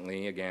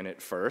innocently, again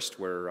at first,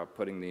 we're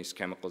putting these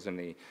chemicals in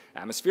the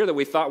atmosphere that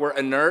we thought were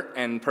inert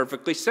and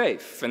perfectly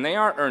safe. And they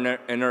are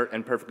inert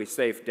and perfectly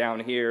safe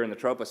down here in the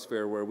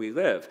troposphere where we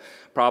live.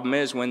 Problem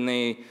is when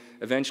they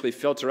eventually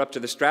filter up to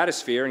the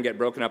stratosphere and get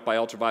broken up by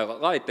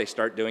ultraviolet light, they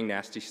start doing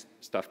nasty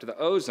stuff to the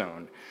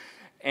ozone.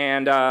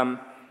 And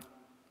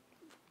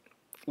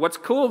what's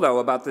cool though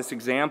about this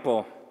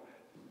example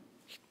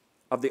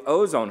of the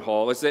ozone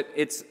hole is that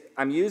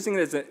I'm using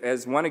it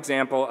as one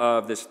example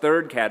of this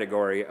third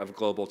category of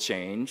global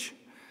change,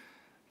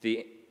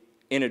 the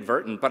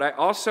inadvertent, but I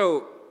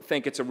also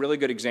think it's a really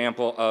good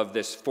example of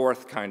this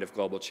fourth kind of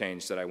global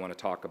change that I want to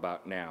talk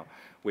about now,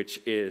 which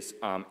is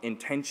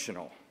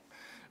intentional.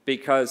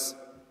 Because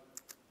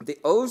the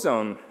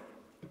ozone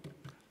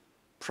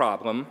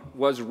problem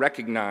was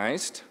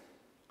recognized,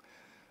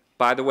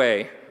 by the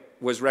way,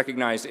 was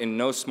recognized in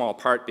no small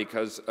part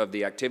because of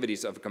the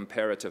activities of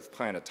comparative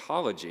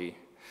planetology.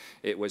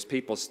 It was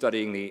people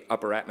studying the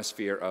upper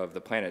atmosphere of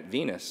the planet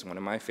Venus, one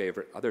of my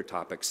favorite other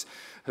topics,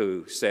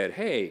 who said,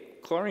 hey,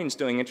 chlorine's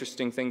doing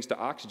interesting things to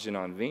oxygen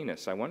on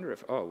Venus. I wonder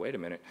if, oh, wait a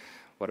minute,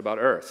 what about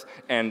Earth?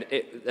 And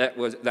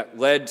that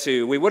led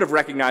to, we would have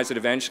recognized it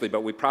eventually,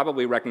 but we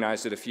probably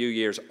recognized it a few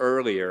years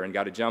earlier and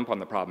got a jump on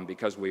the problem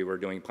because we were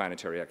doing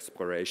planetary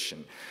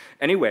exploration.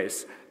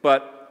 Anyways,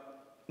 but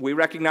we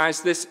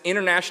recognized this,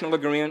 international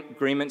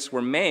agreements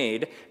were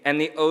made, and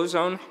the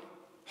ozone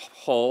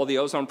hole, the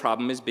ozone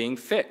problem is being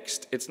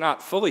fixed. It's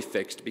not fully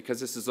fixed because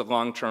this is a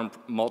long-term,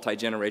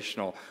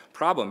 multi-generational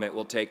problem. It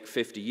will take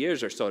 50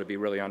 years or so to be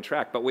really on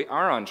track, but we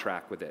are on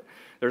track with it.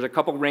 There's a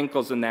couple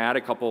wrinkles in that,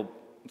 a couple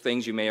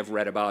things you may have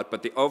read about,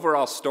 but the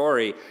overall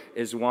story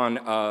is one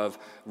of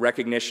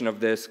recognition of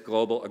this,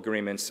 global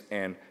agreements,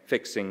 and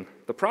fixing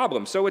the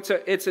problem. So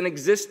it's an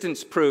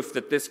existence proof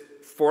that this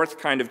fourth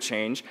kind of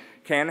change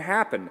can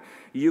happen.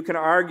 You can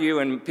argue,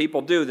 and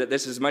people do, that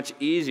this is much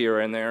easier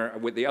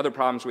and with the other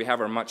problems we have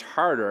are much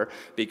harder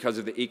because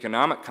of the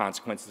economic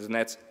consequences, and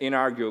that's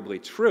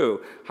inarguably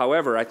true.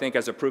 However, I think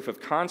as a proof of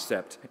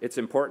concept, it's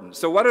important.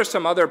 So what are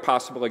some other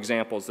possible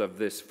examples of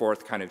this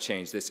fourth kind of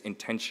change, this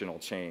intentional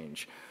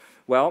change?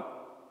 Well,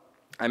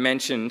 I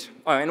mentioned,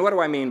 and what do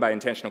I mean by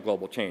intentional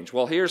global change?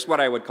 Well, here's what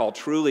I would call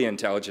truly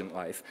intelligent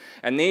life.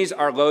 And these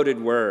are loaded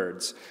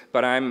words,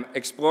 but I'm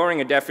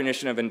exploring a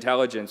definition of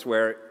intelligence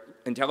where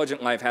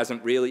intelligent life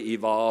hasn't really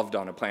evolved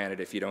on a planet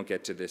if you don't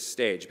get to this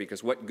stage,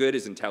 because what good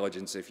is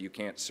intelligence if you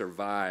can't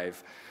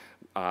survive,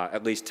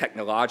 at least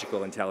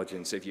technological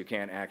intelligence, if you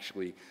can't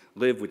actually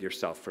live with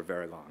yourself for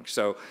very long.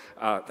 So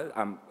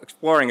I'm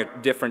exploring a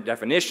different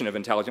definition of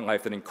intelligent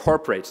life that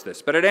incorporates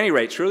this. But at any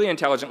rate, truly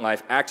intelligent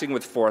life, acting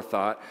with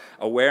forethought,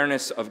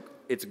 awareness of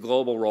its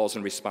global roles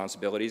and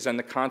responsibilities, and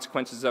the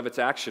consequences of its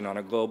action on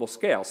a global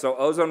scale. So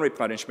ozone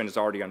replenishment is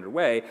already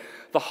underway.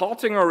 The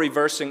halting or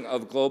reversing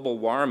of global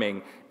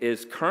warming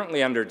is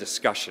currently under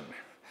discussion.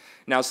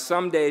 Now,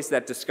 some days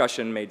that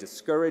discussion may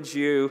discourage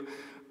you,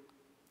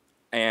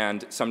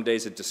 and some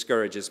days it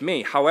discourages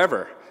me.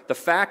 However, the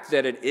fact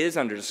that it is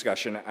under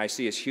discussion I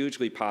see as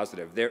hugely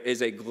positive. There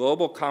is a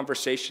global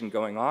conversation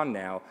going on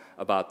now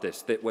about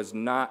this that was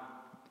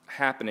not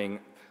happening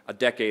a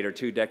decade or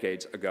 2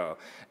 decades ago.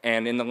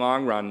 And in the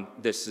long run,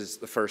 this is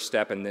the first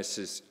step, and this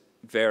is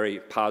very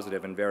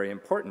positive and very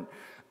important.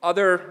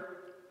 Other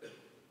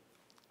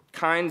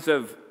kinds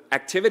of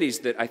activities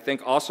that I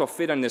think also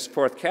fit in this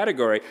fourth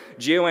category,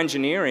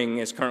 geoengineering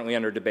is currently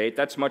under debate.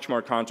 That's much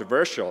more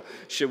controversial.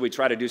 Should we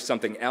try to do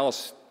something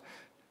else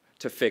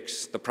to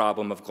fix the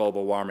problem of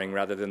global warming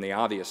rather than the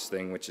obvious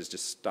thing, which is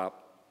just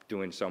stop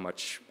doing so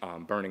much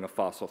burning of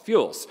fossil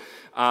fuels?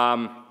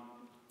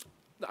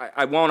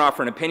 I won't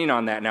offer an opinion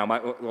on that now.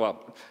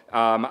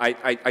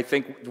 I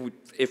think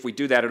if we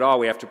do that at all,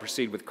 we have to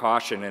proceed with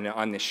caution, and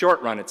on the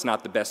short run, it's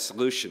not the best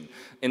solution.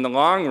 In the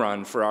long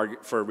run,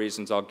 for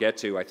reasons I'll get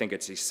to, I think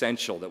it's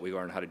essential that we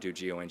learn how to do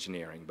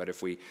geoengineering. But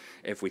if we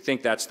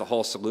think that's the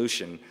whole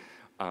solution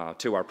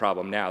to our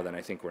problem now, then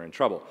I think we're in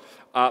trouble.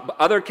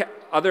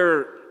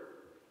 Other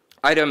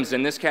items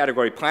in this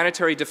category,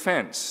 planetary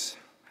defense.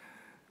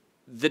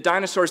 The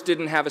dinosaurs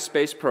didn't have a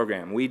space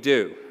program. We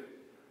do.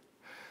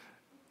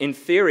 In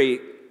theory,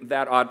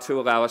 that ought to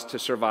allow us to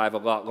survive a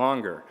lot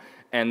longer.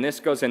 And this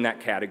goes in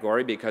that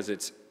category because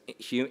it's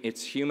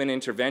human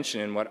intervention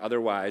in what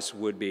otherwise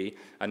would be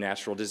a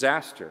natural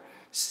disaster,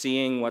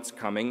 seeing what's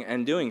coming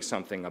and doing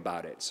something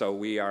about it. So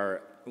we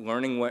are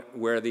learning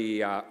where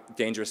the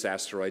dangerous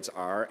asteroids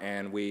are,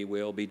 and we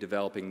will be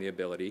developing the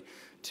ability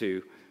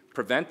to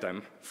prevent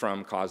them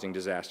from causing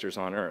disasters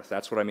on Earth.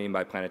 That's what I mean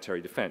by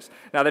planetary defense.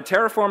 Now, the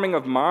terraforming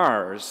of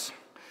Mars,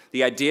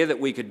 the idea that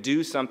we could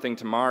do something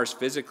to Mars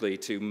physically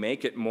to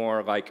make it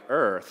more like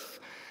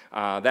Earth,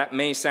 that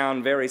may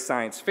sound very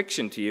science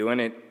fiction to you,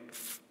 and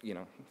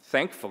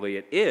thankfully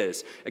it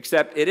is,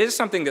 except it is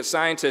something that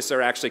scientists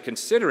are actually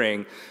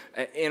considering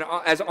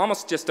as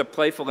almost just a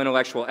playful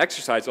intellectual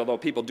exercise, although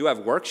people do have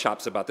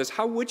workshops about this.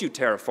 How would you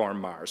terraform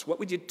Mars? What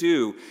would you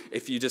do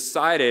if you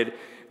decided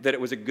that it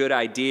was a good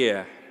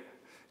idea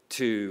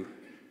to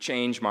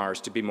change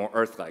Mars to be more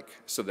Earth-like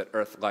so that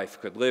Earth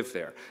life could live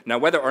there? Now,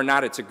 whether or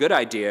not it's a good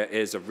idea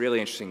is a really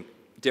interesting,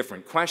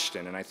 different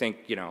question, and I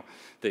think,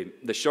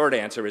 the short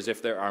answer is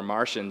if there are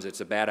Martians,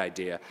 it's a bad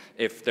idea.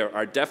 If there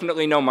are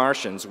definitely no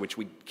Martians, which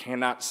we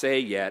cannot say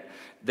yet,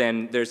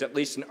 then there's at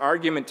least an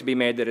argument to be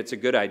made that it's a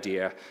good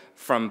idea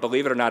from,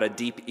 believe it or not, a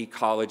deep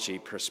ecology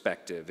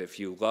perspective. If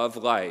you love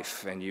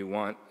life and you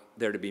want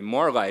there to be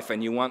more life,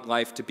 and you want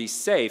life to be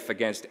safe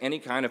against any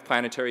kind of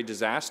planetary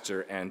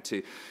disaster and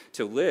to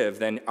live,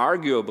 then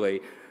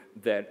arguably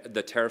that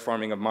the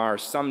terraforming of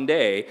Mars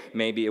someday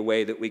may be a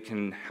way that we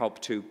can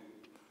help to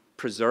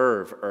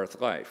preserve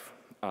Earth life.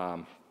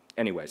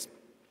 Anyways,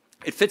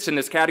 it fits in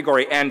this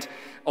category, and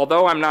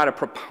although I'm not a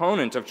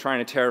proponent of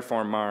trying to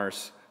terraform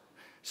Mars,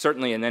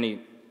 certainly in any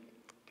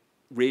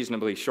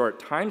reasonably short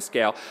time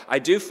scale, I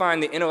do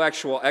find the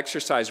intellectual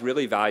exercise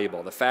really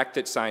valuable. The fact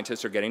that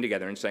scientists are getting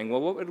together and saying,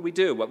 well, what would we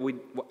do?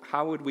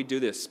 How would we do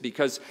this?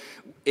 Because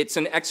it's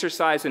an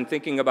exercise in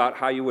thinking about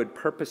how you would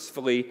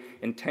purposefully,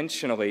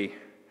 intentionally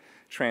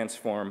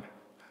transform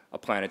a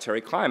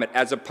planetary climate,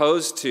 as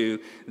opposed to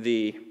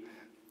the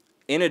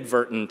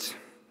inadvertent,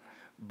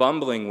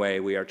 bumbling way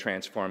we are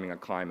transforming a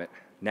climate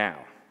now.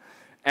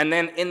 And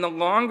then in the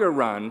longer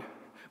run,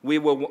 we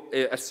will,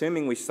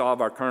 assuming we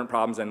solve our current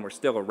problems and we're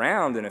still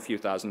around in a few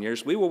thousand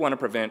years, we will want to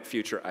prevent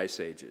future ice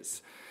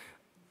ages.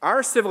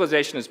 Our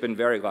civilization has been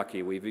very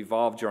lucky. We've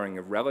evolved during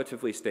a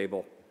relatively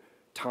stable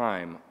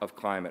time of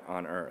climate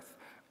on Earth.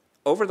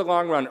 Over the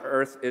long run,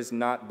 Earth is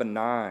not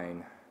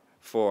benign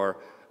for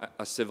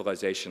a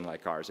civilization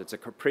like ours. It's a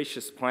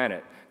capricious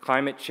planet.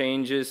 Climate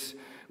changes.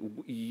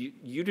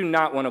 You do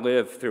not want to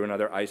live through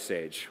another ice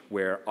age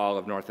where all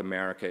of North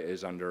America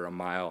is under a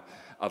mile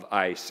of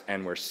ice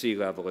and where sea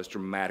level is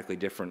dramatically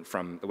different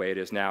from the way it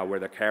is now, where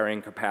the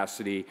carrying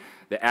capacity,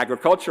 the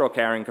agricultural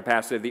carrying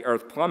capacity of the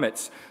Earth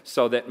plummets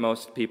so that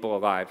most people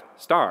alive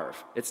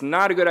starve. It's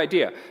not a good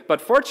idea. But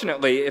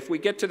fortunately, if we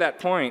get to that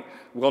point,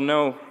 we'll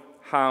know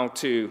how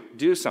to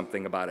do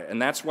something about it.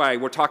 And that's why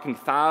we're talking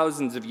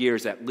thousands of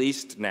years at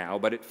least now,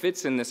 but it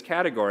fits in this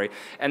category.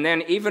 And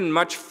then even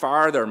much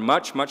farther,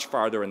 much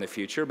farther in the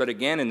future, but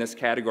again in this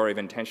category of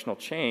intentional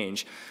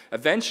change,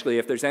 eventually,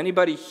 if there's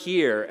anybody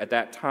here at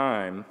that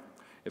time,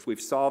 if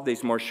we've solved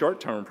these more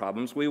short-term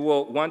problems, we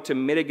will want to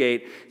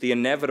mitigate the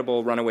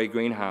inevitable runaway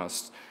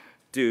greenhouse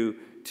due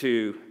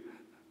to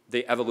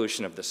the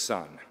evolution of the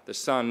sun. The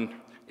sun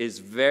is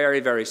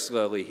very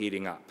slowly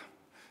heating up.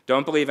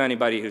 Don't believe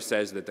anybody who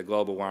says that the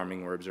global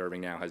warming we're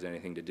observing now has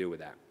anything to do with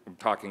that. I'm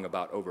talking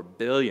about over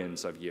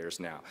billions of years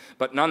now.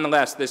 But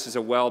nonetheless, this is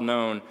a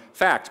well-known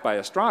fact by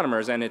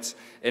astronomers, and it's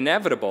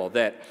inevitable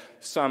that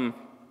some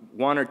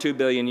 1 or 2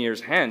 billion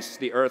years hence,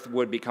 the Earth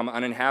would become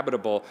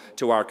uninhabitable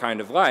to our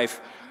kind of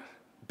life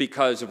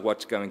because of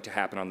what's going to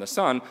happen on the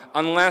sun,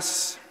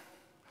 unless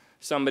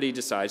somebody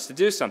decides to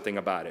do something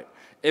about it.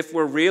 If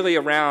we're really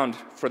around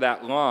for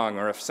that long,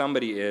 or if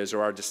somebody is,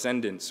 or our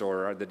descendants,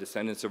 or the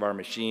descendants of our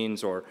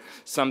machines, or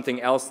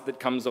something else that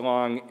comes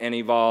along and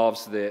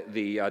evolves,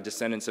 the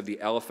descendants of the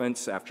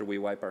elephants after we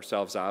wipe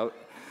ourselves out,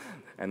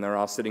 and they're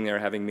all sitting there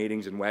having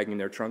meetings and wagging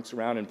their trunks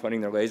around and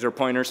pointing their laser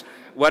pointers,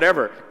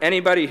 whatever.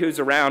 Anybody who's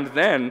around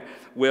then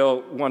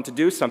will want to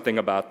do something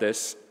about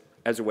this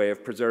as a way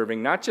of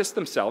preserving not just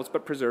themselves,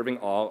 but preserving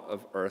all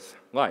of Earth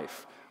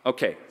life.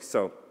 Okay,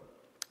 so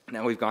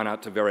now we've gone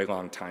out to very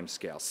long time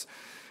scales.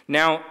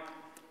 Now,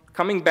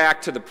 coming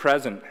back to the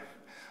present,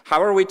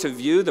 how are we to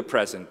view the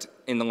present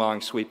in the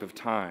long sweep of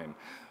time?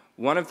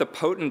 One of the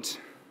potent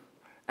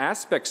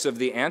aspects of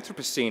the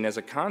Anthropocene as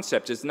a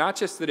concept is not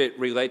just that it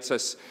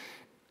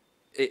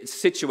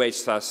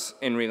situates us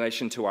in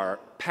relation to our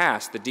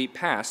past, the deep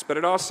past, but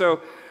it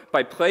also,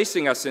 by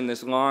placing us in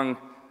this long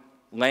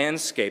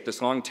landscape,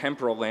 this long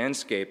temporal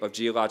landscape of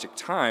geologic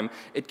time,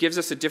 it gives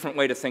us a different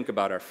way to think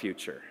about our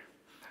future.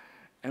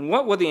 And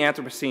what will the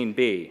Anthropocene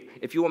be?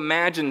 If you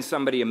imagine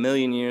somebody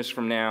 1,000,000 years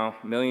from now,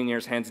 1,000,000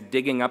 years hence,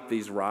 digging up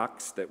these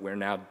rocks that we're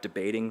now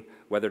debating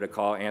whether to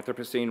call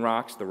Anthropocene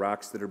rocks, the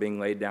rocks that are being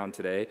laid down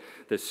today,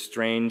 this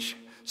strange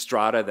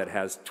strata that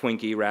has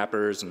Twinkie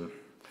wrappers and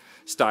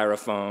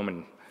styrofoam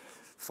and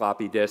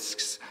floppy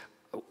disks,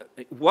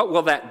 what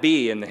will that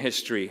be in the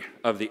history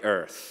of the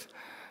Earth?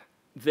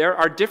 There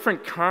are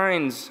different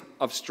kinds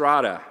of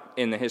strata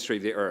in the history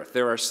of the Earth.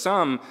 There are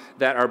some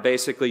that are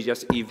basically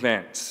just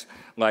events,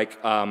 like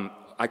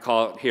I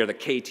call it here the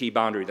KT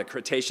boundary, the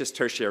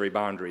Cretaceous-Tertiary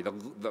boundary,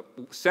 the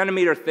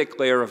centimeter-thick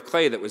layer of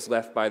clay that was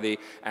left by the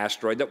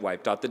asteroid that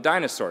wiped out the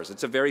dinosaurs.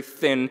 It's a very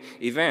thin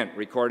event,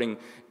 recording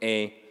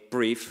a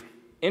brief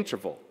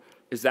interval.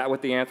 Is that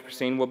what the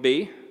Anthropocene will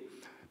be?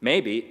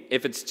 Maybe.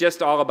 If it's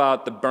just all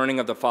about the burning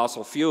of the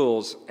fossil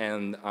fuels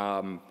and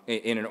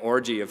in an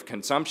orgy of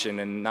consumption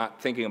and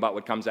not thinking about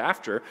what comes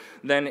after,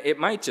 then it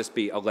might just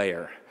be a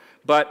layer.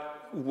 But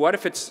what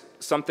if it's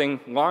something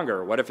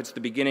longer? What if it's the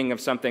beginning of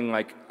something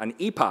like an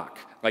epoch,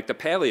 like the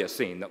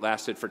Paleocene that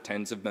lasted for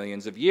tens of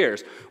millions of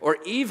years? Or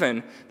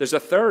even, there's a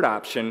third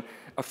option,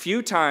 a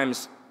few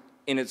times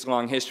in its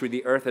long history,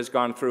 the Earth has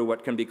gone through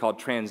what can be called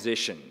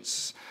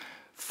transitions.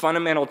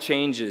 Fundamental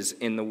changes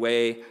in the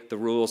way the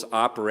rules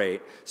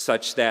operate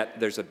such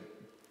that there's a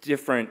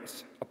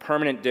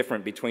permanent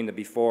difference between the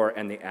before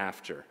and the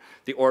after.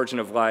 The origin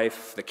of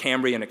life, the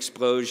Cambrian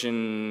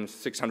explosion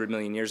 600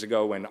 million years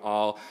ago when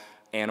all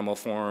animal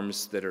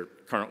forms that are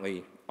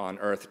currently on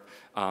Earth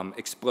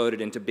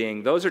exploded into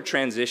being. Those are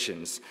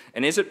transitions.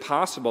 And is it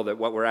possible that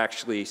what we're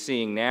actually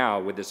seeing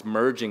now with this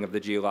merging of the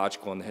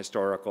geological and the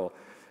historical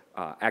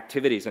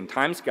activities and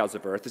timescales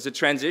of Earth is a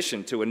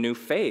transition to a new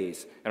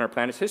phase in our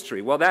planet's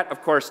history? Well, that,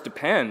 of course,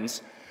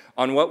 depends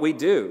on what we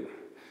do.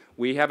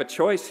 We have a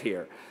choice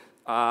here.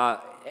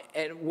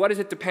 And what does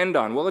it depend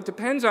on? Well, it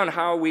depends on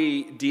how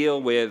we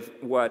deal with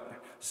what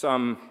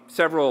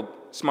several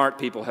smart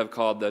people have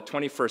called the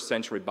 21st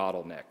century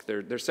bottleneck.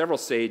 There's several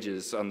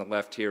sages. On the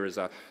left here is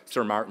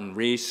Sir Martin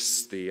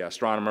Rees, the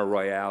astronomer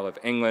royal of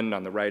England.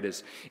 On the right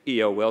is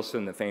E.O.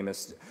 Wilson, the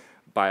famous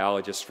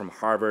biologist from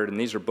Harvard, and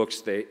these are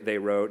books they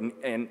wrote.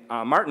 And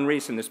Martin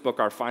Rees, in this book,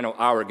 Our Final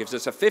Hour, gives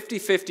us a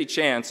 50-50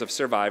 chance of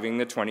surviving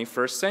the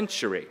 21st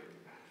century.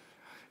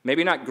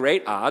 Maybe not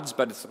great odds,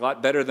 but it's a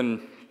lot better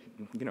than,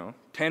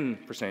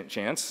 10%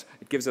 chance.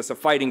 It gives us a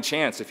fighting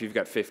chance if you've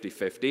got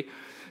 50-50.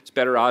 It's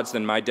better odds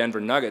than my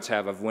Denver Nuggets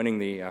have of winning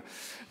the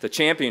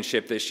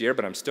championship this year,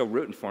 but I'm still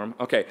rooting for them.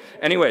 Okay,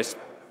 anyways,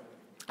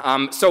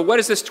 so what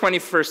is this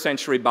 21st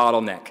century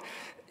bottleneck?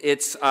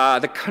 It's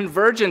the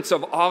convergence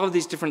of all of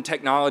these different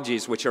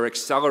technologies which are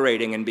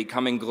accelerating and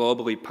becoming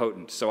globally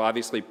potent. So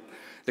obviously,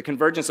 the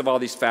convergence of all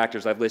these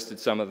factors, I've listed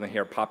some of them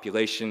here: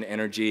 population,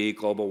 energy,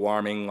 global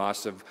warming,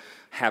 loss of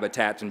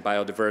habitat and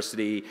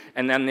biodiversity,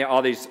 and then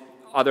all these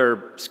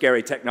other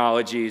scary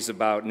technologies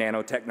about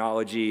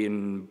nanotechnology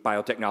and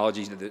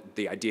biotechnology,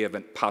 the idea of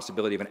a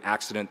possibility of an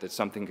accident, that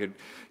something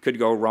could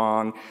go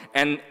wrong.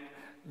 And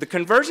the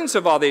convergence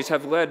of all these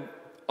have led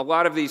a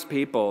lot of these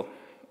people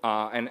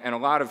and a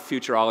lot of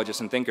futurologists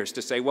and thinkers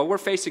to say, well, we're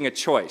facing a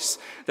choice,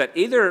 that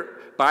either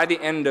by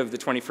the end of the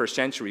 21st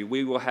century,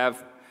 we will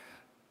have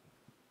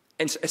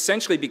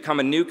essentially become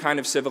a new kind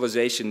of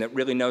civilization that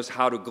really knows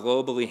how to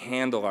globally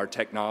handle our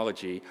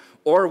technology,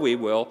 or we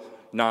will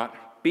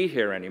not be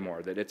here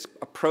anymore, that it's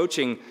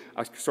approaching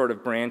a sort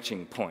of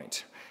branching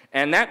point.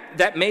 And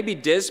that may be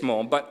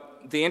dismal,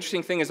 but the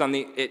interesting thing is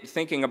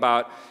thinking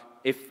about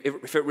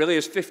if it really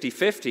is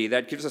 50-50,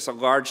 that gives us a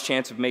large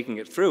chance of making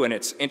it through. And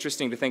it's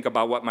interesting to think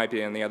about what might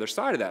be on the other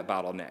side of that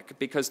bottleneck,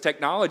 because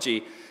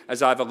technology,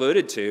 as I've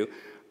alluded to,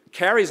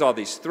 carries all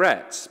these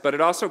threats, but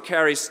it also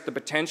carries the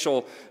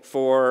potential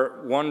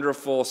for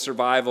wonderful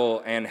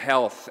survival and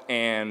health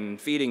and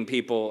feeding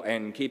people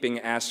and keeping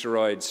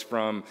asteroids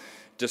from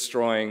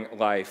destroying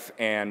life.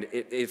 And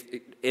if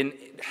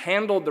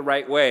handled the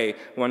right way,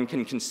 one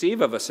can conceive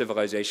of a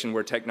civilization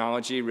where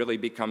technology really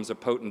becomes a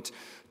potent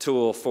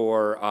tool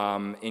for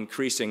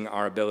increasing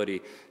our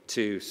ability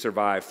to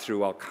survive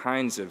through all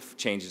kinds of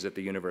changes that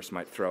the universe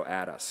might throw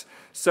at us.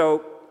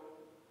 So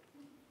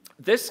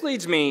this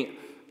leads me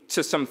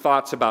to some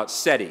thoughts about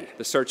SETI,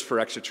 the search for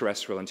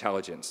extraterrestrial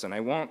intelligence. And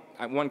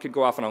one could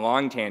go off on a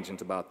long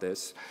tangent about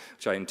this,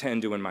 which I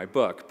intend to in my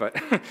book,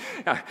 but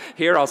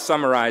here I'll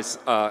summarize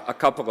a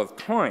couple of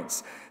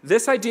points.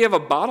 This idea of a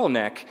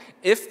bottleneck,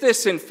 if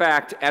this in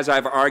fact, as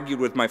I've argued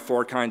with my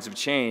 4 kinds of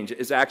change,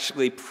 is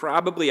actually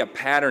probably a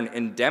pattern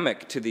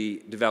endemic to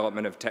the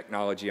development of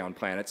technology on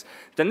planets,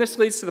 then this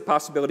leads to the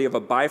possibility of a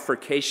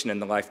bifurcation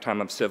in the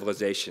lifetime of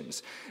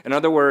civilizations. In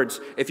other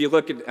words, if you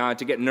look at,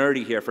 to get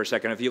nerdy here for a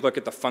second, if you look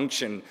at the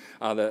function,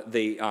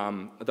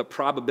 the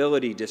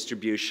probability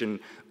distribution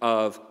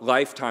of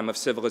lifetime of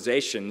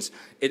civilizations,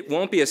 it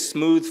won't be a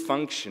smooth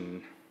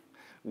function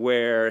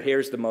where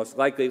here's the most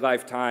likely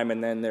lifetime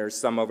and then there's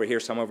some over here,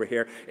 some over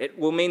here. It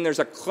will mean there's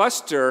a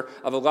cluster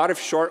of a lot of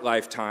short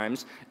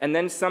lifetimes and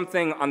then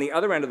something on the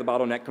other end of the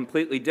bottleneck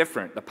completely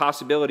different, the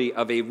possibility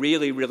of a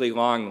really, really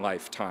long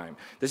lifetime.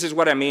 This is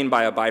what I mean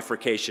by a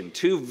bifurcation,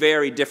 2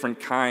 very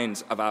different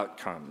kinds of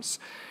outcomes.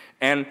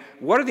 And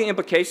what are the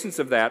implications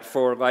of that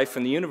for life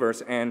in the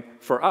universe and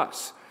for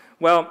us?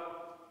 Well,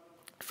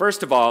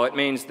 first of all, it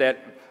means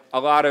that a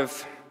lot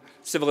of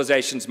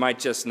civilizations might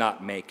just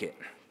not make it.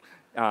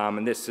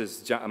 And this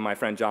is my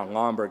friend John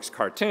Blumberg's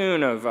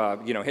cartoon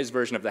of his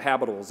version of the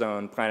habitable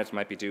zone. Planets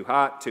might be too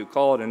hot, too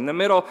cold, and in the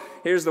middle,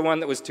 here's the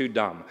one that was too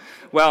dumb.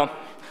 Well,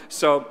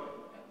 so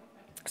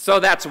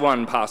that's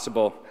one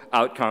possible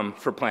outcome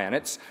for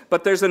planets.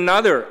 But there's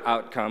another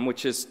outcome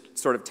which is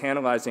sort of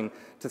tantalizing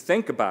to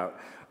think about.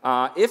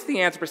 If the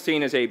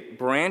Anthropocene is a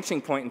branching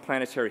point in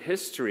planetary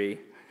history,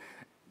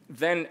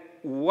 then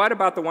what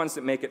about the ones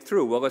that make it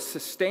through? Well, a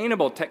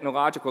sustainable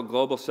technological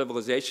global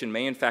civilization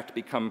may in fact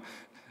become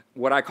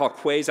what I call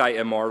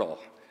quasi-immortal.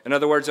 In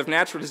other words, if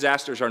natural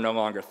disasters are no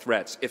longer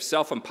threats, if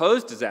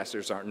self-imposed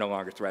disasters are no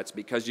longer threats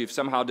because you've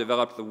somehow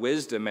developed the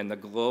wisdom and the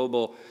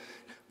global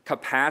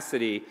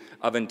capacity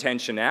of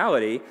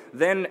intentionality,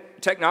 then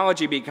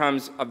technology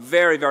becomes a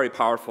very, very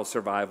powerful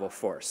survival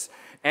force.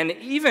 And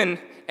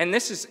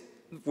this is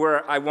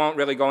where I won't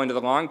really go into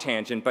the long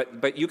tangent,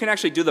 but you can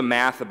actually do the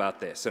math about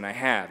this, and I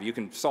have. You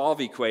can solve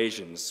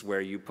equations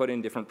where you put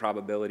in different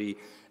probability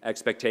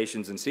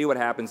expectations and see what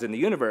happens in the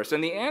universe.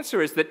 And the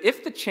answer is that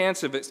if the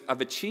chance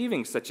of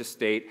achieving such a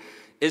state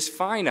is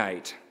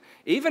finite,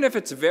 even if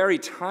it's very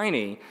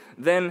tiny,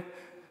 then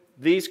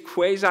these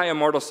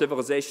quasi-immortal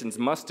civilizations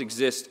must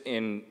exist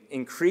in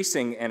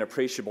increasing and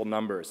appreciable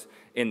numbers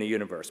in the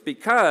universe,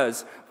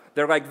 because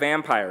they're like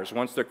vampires.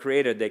 Once they're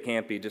created, they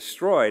can't be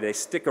destroyed. They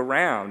stick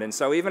around. And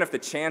so even if the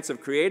chance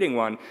of creating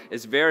one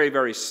is very,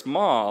 very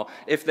small,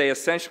 if they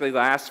essentially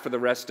last for the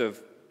rest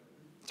of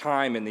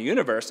time in the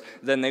universe,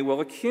 then they will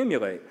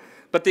accumulate.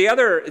 But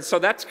so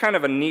that's kind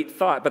of a neat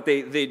thought. But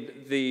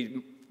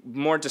the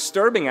more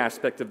disturbing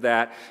aspect of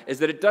that is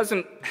that it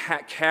doesn't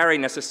carry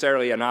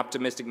necessarily an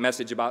optimistic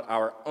message about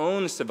our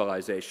own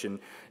civilization.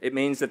 It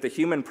means that the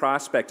human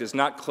prospect is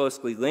not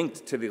closely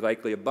linked to the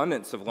likely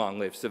abundance of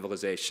long-lived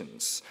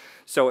civilizations.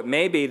 So it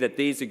may be that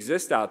these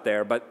exist out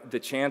there, but the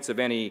chance of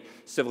any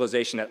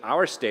civilization at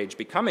our stage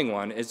becoming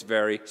one is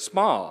very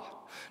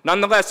small.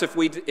 Nonetheless, if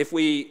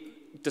we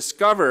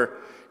discover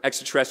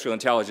extraterrestrial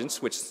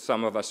intelligence, which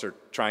some of us are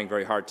trying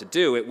very hard to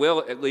do, it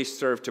will at least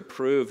serve to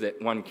prove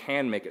that one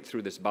can make it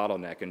through this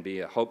bottleneck and be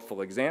a hopeful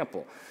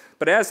example.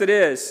 But as it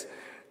is,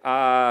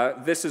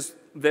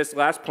 this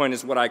last point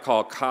is what I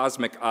call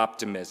cosmic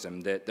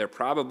optimism, that there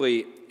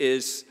probably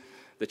is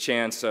the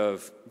chance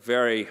of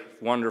very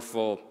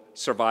wonderful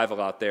survival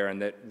out there and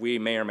that we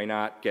may or may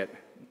not get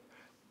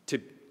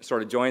to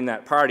sort of join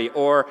that party.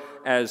 Or,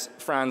 as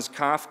Franz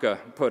Kafka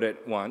put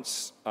it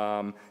once,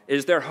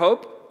 is there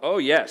hope? Oh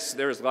yes,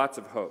 there is lots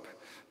of hope,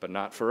 but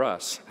not for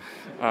us.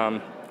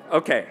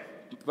 Okay,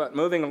 but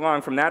moving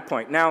along from that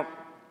point. Now,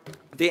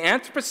 the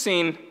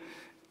Anthropocene,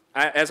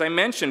 as I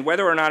mentioned,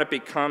 whether or not it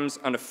becomes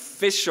an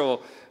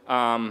official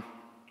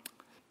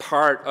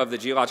part of the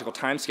geological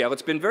timescale,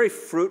 it's been very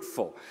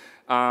fruitful.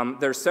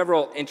 There are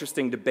several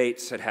interesting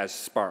debates it has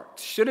sparked.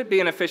 Should it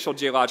be an official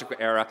geological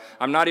era?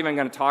 I'm not even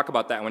going to talk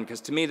about that one because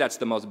to me that's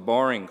the most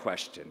boring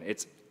question.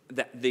 It's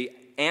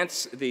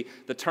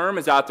the term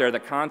is out there, the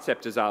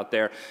concept is out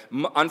there.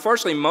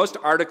 Unfortunately, most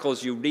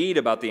articles you read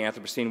about the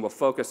Anthropocene will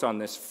focus on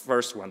this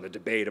first one, the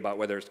debate about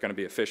whether it's going to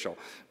be official,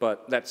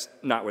 but that's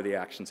not where the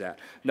action's at.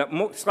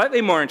 Now,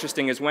 slightly more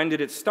interesting is when did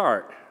it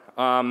start?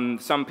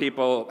 Some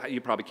people,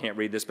 you probably can't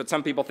read this, but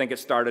some people think it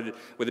started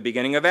with the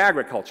beginning of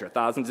agriculture,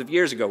 thousands of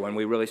years ago when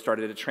we really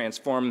started to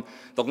transform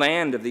the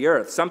land of the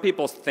earth. Some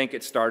people think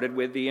it started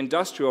with the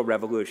Industrial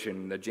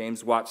Revolution, the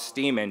James Watt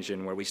steam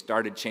engine, where we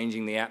started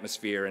changing the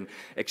atmosphere and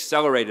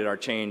accelerated our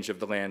change of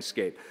the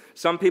landscape.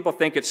 Some people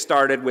think it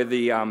started with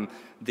the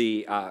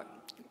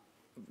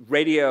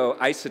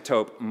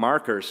radioisotope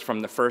markers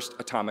from the first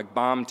atomic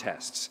bomb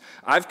tests.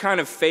 I've kind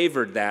of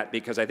favored that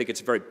because I think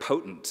it's very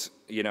potent.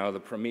 You know, the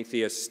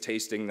Prometheus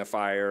tasting the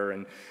fire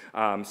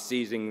and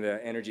seizing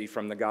the energy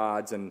from the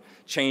gods and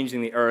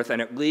changing the earth,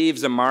 and it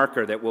leaves a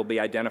marker that will be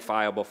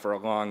identifiable for a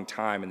long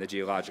time in the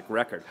geologic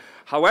record.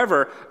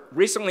 However,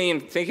 recently in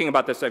thinking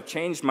about this, I've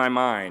changed my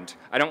mind.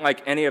 I don't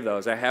like any of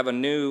those. I have a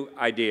new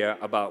idea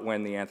about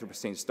when the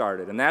Anthropocene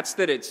started, and that's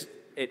that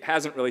it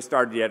hasn't really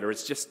started yet, or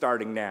it's just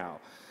starting now.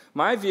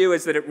 My view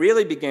is that it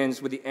really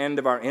begins with the end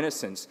of our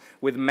innocence,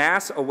 with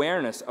mass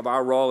awareness of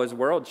our role as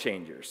world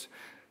changers.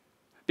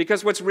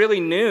 Because what's really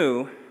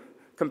new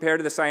compared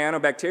to the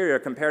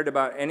cyanobacteria, compared to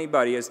about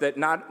anybody, is that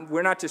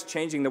we're not just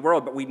changing the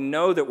world, but we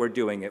know that we're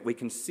doing it. We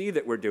can see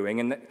that we're doing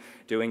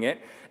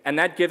it, and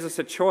that gives us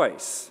a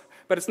choice.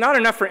 But it's not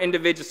enough for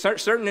individuals.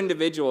 Certain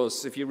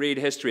individuals, if you read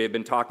history, have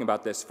been talking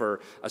about this for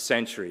a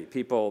century.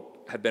 People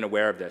have been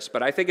aware of this.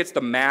 But I think it's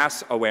the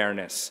mass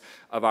awareness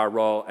of our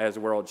role as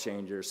world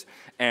changers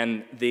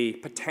and the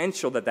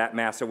potential that that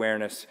mass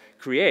awareness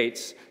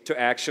creates to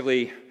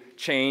actually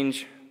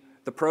change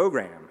the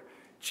program,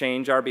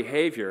 change our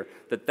behavior,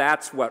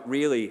 that's what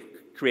really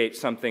creates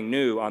something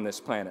new on this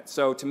planet.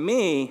 So to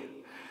me,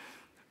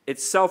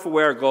 it's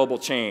self-aware global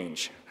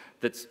change.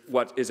 That's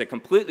what is a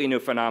completely new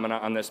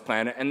phenomenon on this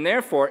planet, and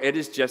therefore it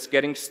is just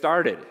getting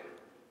started.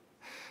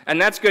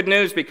 And that's good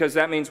news because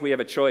that means we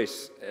have a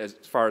choice as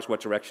far as what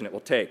direction it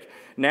will take.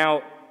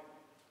 Now,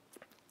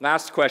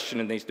 last question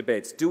in these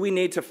debates, do we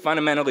need to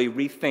fundamentally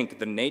rethink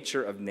the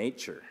nature of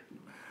nature?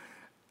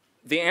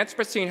 The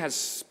Anthropocene has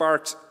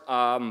sparked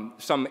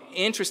some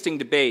interesting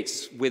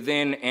debates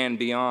within and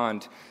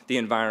beyond the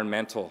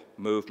environmental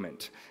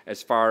movement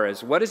as far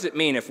as what does it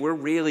mean if we're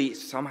really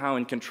somehow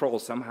in control,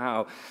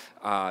 somehow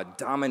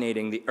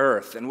dominating the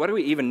earth, and what do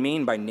we even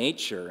mean by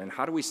nature, and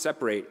how do we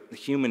separate the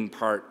human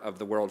part of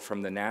the world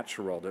from the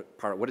natural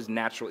part? What does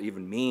natural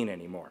even mean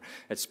anymore?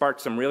 It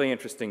sparked some really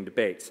interesting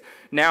debates.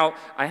 Now,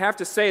 I have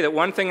to say that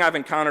one thing I've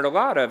encountered a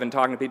lot of in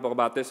talking to people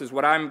about this is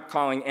what I'm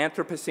calling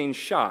Anthropocene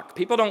shock.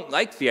 People don't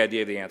like the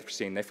idea of the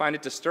Anthropocene. They find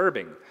it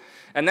disturbing.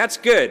 And that's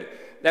good.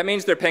 That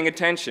means they're paying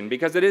attention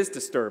because it is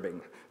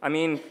disturbing. I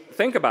mean,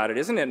 think about it.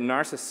 Isn't it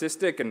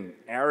narcissistic and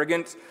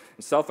arrogant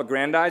and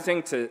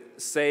self-aggrandizing to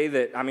say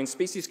that, I mean,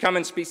 species come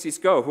and species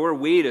go. Who are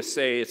we to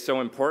say it's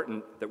so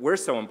important, that we're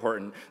so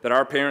important, that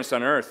our appearance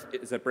on Earth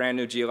is a brand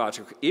new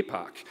geological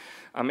epoch?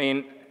 I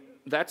mean,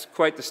 that's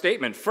quite the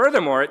statement.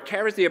 Furthermore, it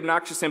carries the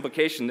obnoxious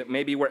implication that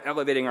maybe we're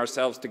elevating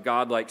ourselves to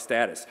godlike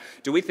status.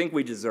 Do we think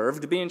we deserve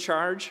to be in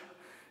charge?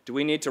 Do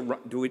we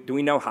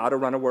know how to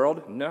run a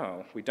world?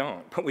 No, we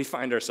don't, but we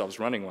find ourselves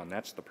running one.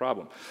 That's the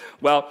problem.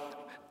 Well,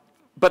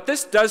 but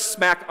this does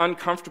smack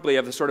uncomfortably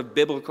of the sort of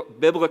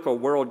biblical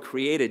world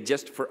created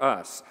just for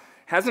us.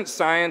 Hasn't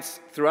science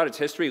throughout its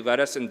history led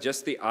us in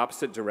just the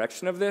opposite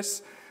direction of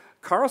this?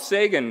 Carl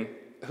Sagan,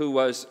 who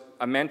was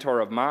a mentor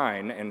of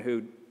mine and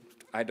who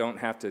I don't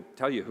have to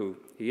tell you who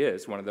he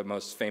is, one of the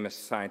most famous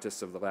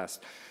scientists of the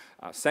last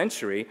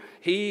century,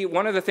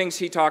 one of the things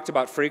he talked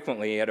about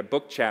frequently, he had a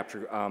book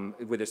chapter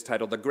with this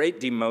title, The Great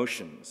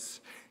Demotions.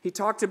 He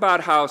talked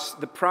about how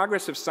the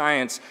progress of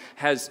science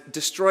has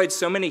destroyed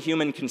so many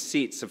human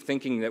conceits of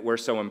thinking that we're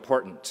so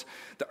important.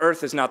 The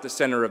Earth is not the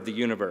center of the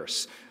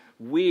universe.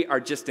 We are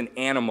just an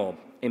animal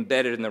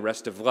embedded in the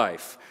rest of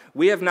life.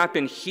 We have not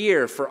been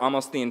here for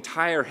almost the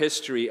entire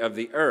history of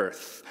the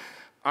Earth.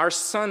 Our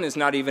sun is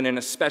not even in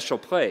a special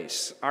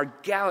place. Our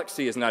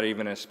galaxy is not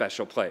even in a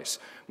special place.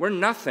 We're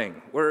nothing.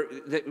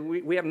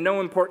 We have no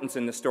importance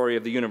in the story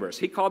of the universe.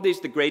 He called these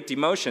the great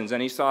demotions,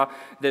 and he saw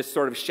this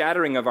sort of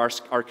shattering of our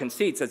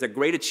conceits as a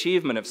great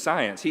achievement of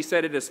science. He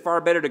said it is far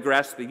better to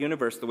grasp the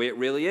universe the way it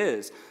really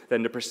is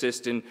than to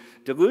persist in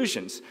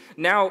delusions.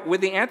 Now,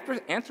 with the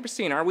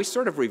Anthropocene, are we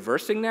sort of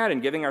reversing that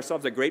and giving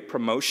ourselves a great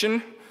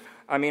promotion?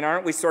 I mean,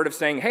 aren't we sort of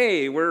saying,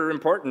 hey, we're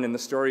important in the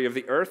story of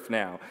the Earth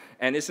now?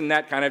 And isn't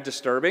that kind of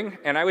disturbing?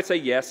 And I would say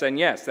yes and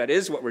yes. That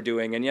is what we're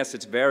doing, and yes,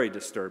 it's very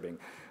disturbing.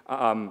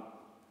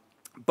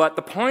 But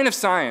the point of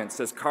science,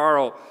 as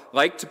Carl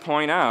liked to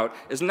point out,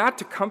 is not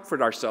to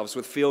comfort ourselves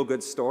with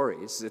feel-good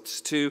stories.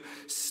 It's to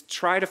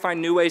try to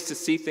find new ways to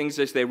see things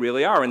as they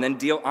really are and then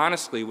deal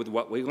honestly with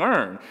what we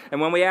learn.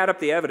 And when we add up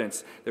the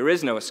evidence, there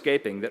is no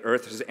escaping that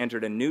Earth has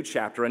entered a new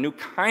chapter, a new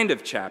kind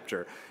of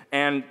chapter.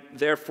 And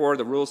therefore,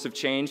 the rules have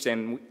changed,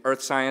 and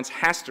Earth science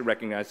has to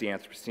recognize the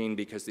Anthropocene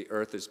because the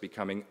Earth is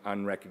becoming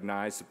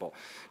unrecognizable.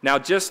 Now,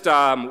 just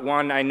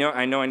one, I know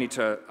I need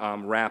to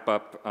wrap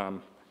up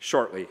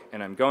shortly,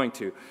 and I'm going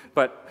to,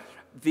 but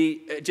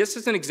just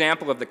as an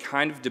example of the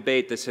kind of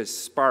debate this has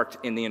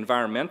sparked in the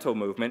environmental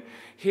movement,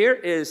 here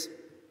is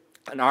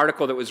an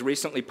article that was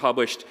recently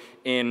published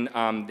in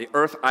the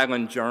Earth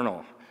Island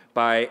Journal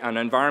by an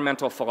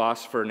environmental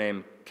philosopher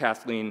named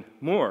Kathleen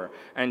Moore,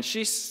 and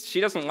she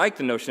doesn't like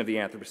the notion of the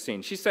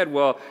Anthropocene. She said,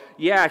 well,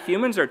 yeah,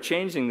 humans are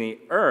changing the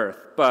Earth,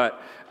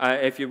 but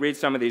if you read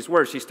some of these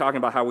words, she's talking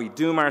about how we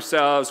doom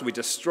ourselves, we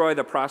destroy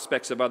the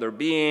prospects of other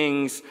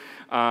beings,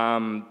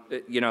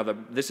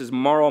 this is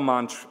moral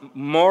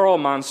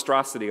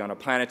monstrosity on a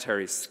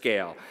planetary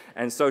scale.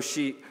 And so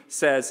she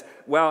says,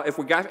 well, if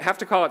we have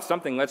to call it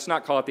something, let's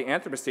not call it the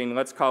Anthropocene,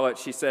 let's call it,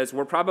 she says,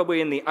 we're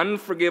probably in the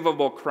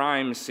unforgivable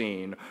crime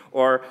scene.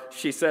 Or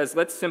she says,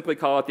 let's simply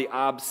call it the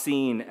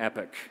obscene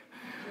epoch.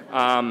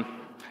 And,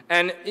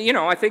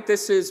 I think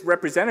this is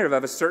representative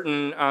of a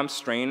certain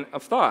strain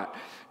of thought.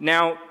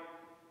 Now,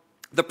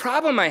 the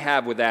problem I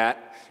have with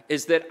that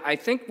is that I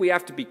think we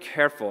have to be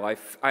careful.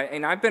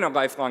 And I've been a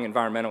lifelong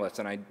environmentalist,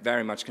 and I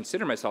very much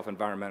consider myself an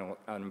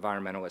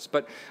environmentalist.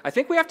 But I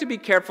think we have to be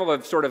careful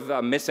of sort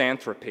of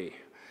misanthropy,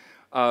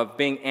 of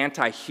being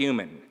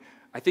anti-human.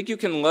 I think you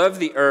can love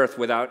the Earth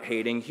without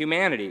hating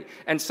humanity.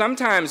 And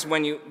sometimes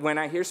when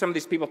I hear some of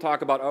these people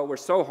talk about, oh, we're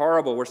so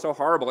horrible,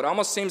 it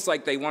almost seems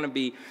like they want to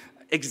be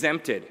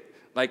exempted.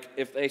 Like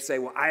if they say,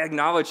 well, I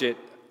acknowledge it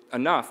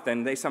enough,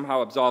 then they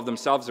somehow absolve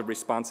themselves of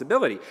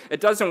responsibility.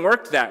 It doesn't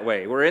work that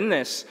way. We're in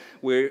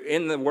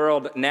the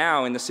world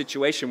now, in the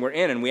situation we're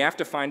in, and we have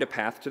to find a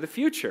path to the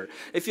future.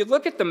 If you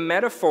look at the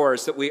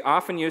metaphors that we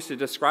often use to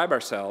describe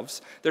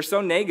ourselves, they're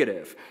so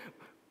negative.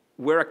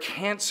 We're a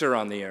cancer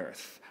on the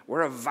Earth.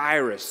 We're a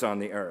virus on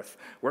the Earth.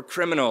 We're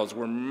criminals.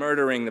 We're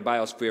murdering the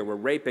biosphere. We're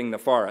raping the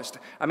forest.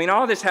 I mean,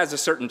 all this has a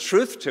certain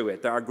truth to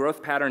it. Our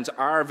growth patterns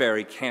are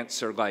very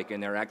cancer-like in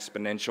their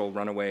exponential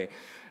runaway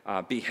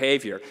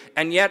behavior.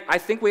 And yet, I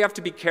think we have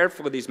to be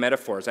careful of these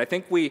metaphors. I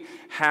think we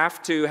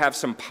have to have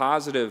some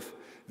positive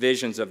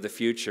visions of the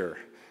future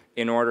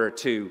in order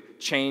to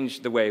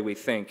change the way we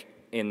think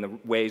in the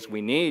ways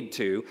we need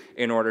to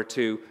in order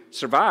to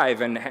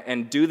survive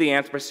and do the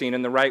Anthropocene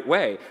in the right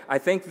way. I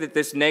think that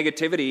this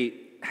negativity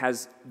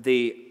has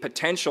the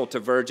potential to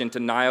verge into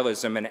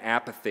nihilism and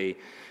apathy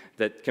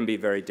that can be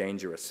very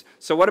dangerous.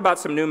 So what about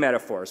some new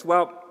metaphors?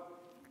 Well,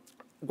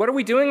 what are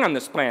we doing on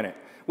this planet?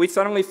 We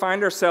suddenly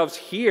find ourselves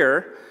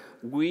here.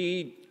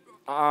 We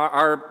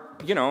are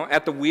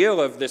at the wheel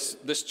of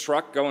this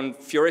truck going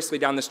furiously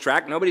down this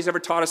track. Nobody's ever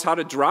taught us how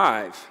to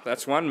drive.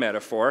 That's one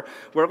metaphor.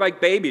 We're like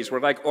babies.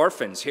 We're like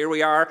orphans. Here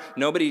we are.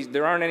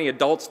 There aren't any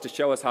adults to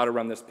show us how to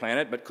run this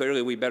planet, but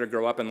clearly we better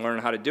grow up and learn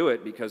how to do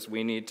it because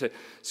we need to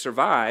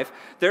survive.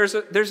 There's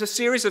a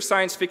series of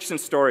science fiction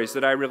stories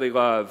that I really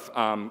love,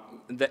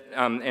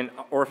 and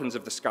Orphans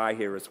of the Sky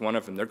here is one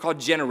of them. They're called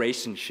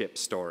generation ship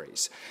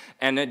stories.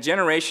 And a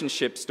generation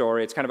ship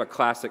story, it's kind of a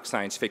classic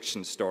science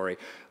fiction story,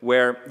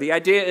 where the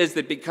idea is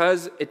that because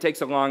it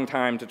takes a long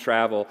time to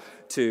travel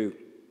to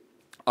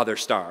other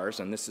stars,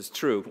 and this is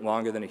true,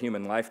 longer than a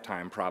human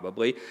lifetime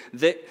probably,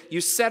 that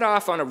you set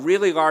off on a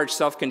really large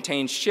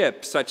self-contained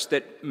ship such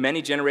that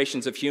many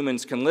generations of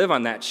humans can live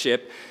on that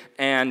ship,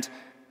 and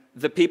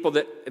the people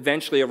that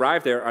eventually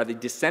arrive there are the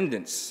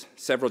descendants,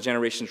 several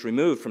generations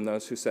removed from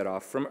those who set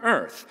off from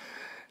Earth.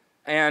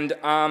 And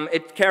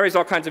it carries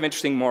all kinds of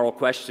interesting moral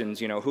questions.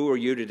 Who are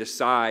you to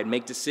decide,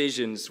 make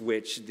decisions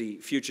which the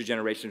future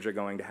generations are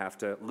going to have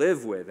to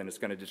live with, and it's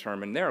going to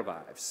determine their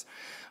lives.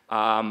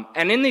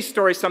 And in these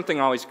stories, something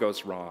always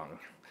goes wrong.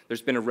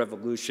 There's been a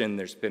revolution,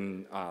 there's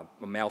been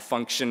a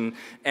malfunction,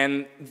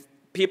 and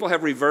people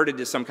have reverted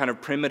to some kind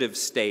of primitive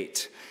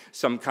state,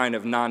 some kind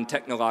of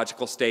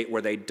non-technological state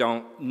where they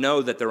don't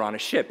know that they're on a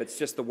ship. It's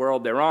just the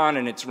world they're on,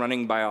 and it's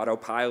running by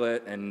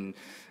autopilot and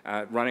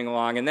running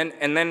along.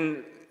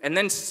 And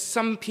then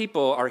some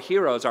people, our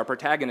heroes, our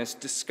protagonists,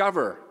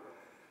 discover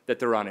that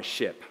they're on a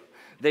ship.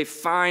 They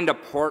find a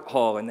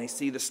porthole and they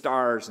see the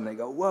stars and they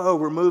go, whoa,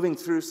 we're moving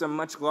through some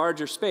much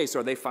larger space.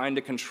 Or they find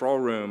a control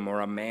room or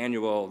a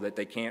manual that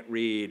they can't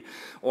read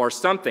or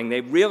something.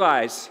 They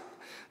realize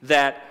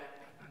that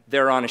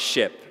they're on a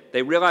ship.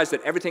 They realize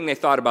that everything they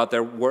thought about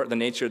the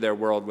nature of their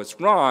world was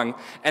wrong,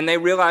 and they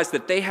realize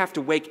that they have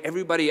to wake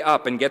everybody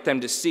up and get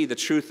them to see the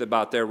truth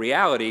about their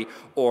reality,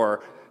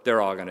 or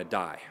they're all going to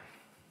die.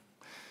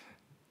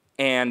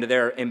 And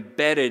they're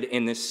embedded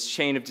in this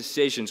chain of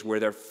decisions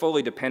where they're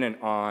fully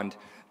dependent on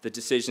the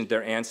decisions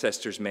their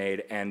ancestors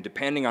made, and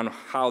depending on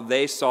how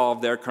they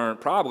solve their current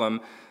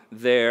problem,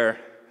 their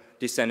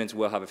descendants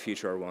will have a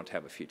future or won't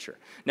have a future.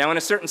 Now, in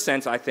a certain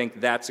sense, I think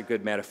that's a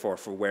good metaphor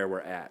for where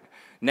we're at.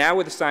 Now,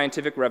 with the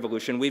scientific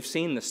revolution, we've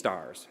seen the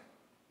stars.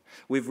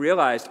 We've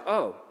realized,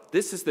 oh,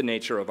 this is the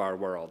nature of our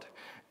world.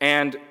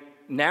 And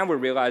now we're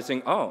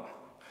realizing, oh,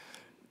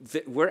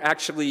 we're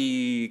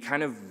actually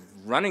kind of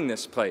running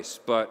this place,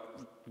 but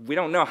we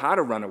don't know how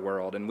to run a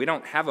world, and we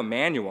don't have a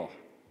manual.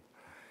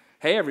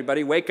 Hey,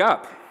 everybody, wake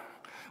up.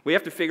 We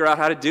have to figure out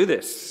how to do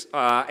this.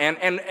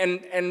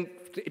 And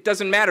it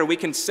doesn't matter. We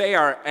can say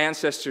our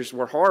ancestors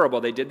were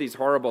horrible. They did these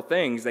horrible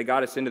things. They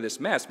got us into this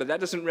mess. But that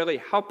doesn't really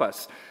help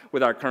us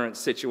with our current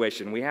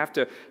situation. We have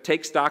to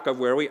take stock of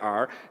where we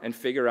are and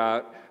figure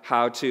out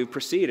how to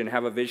proceed and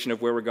have a vision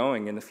of where we're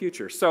going in the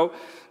future. So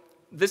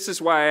this is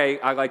why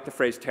I like the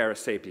phrase Terra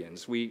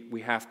Sapiens.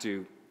 We have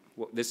to,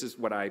 this is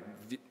what I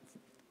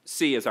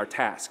see as our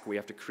task. We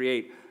have to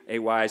create a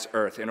wise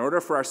earth. In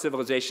order for our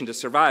civilization to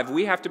survive,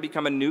 we have to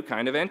become a new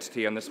kind of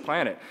entity on this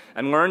planet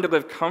and learn to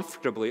live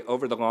comfortably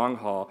over the long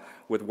haul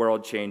with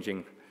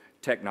world-changing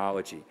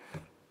technology.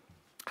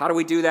 How do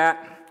we do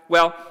that?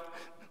 Well,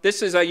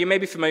 this is, you may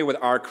be familiar with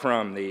R.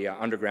 Crumb, the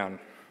underground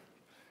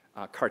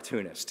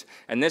cartoonist.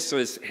 And this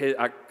was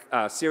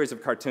a series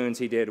of cartoons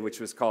he did, which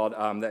was called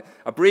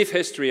A Brief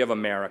History of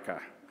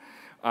America.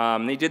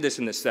 He did this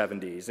in the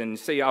 70s. And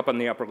see, up on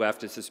the upper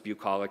left is this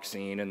bucolic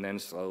scene, and then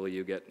slowly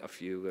you get a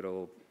few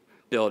little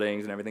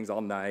buildings and everything's all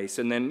nice,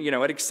 and then, you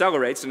know, it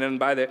accelerates, and then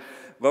by the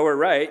lower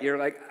right, you're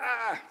like,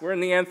 we're in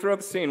the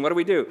Anthropocene, what do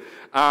we do?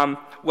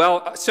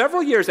 Well,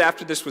 several years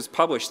after this was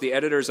published, the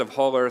editors of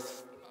Whole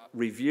Earth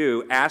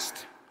Review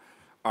asked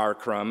R.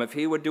 Crumb if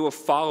he would do a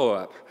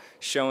follow-up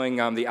showing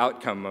the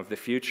outcome of the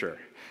future.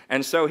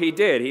 And so he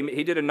did.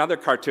 He did another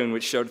cartoon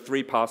which showed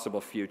 3 possible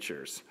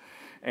futures.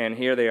 And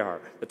here they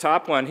are. The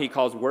top one he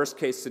calls worst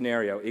case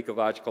scenario,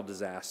 ecological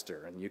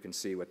disaster. And you can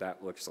see what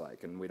that looks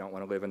like, and we don't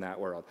want to live in that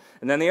world.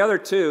 And then the other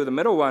 2, the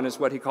middle one is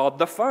what he called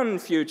the fun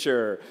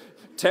future.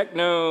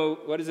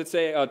 What does it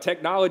say?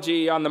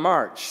 Technology on the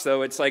march.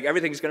 So it's like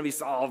everything's going to be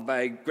solved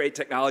by great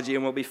technology,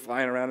 and we'll be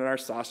flying around in our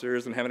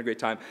saucers and having a great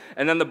time.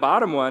 And then the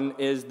bottom one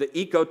is the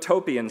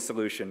ecotopian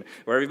solution,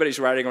 where everybody's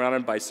riding around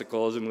on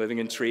bicycles and living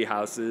in tree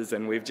houses,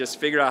 and we've just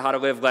figured out how to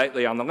live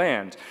lightly on the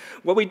land.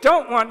 Well, we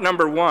don't want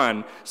number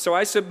 1, so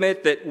I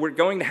submit that we're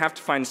going to have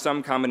to find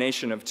some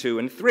combination of 2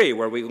 and 3,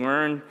 where we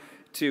learn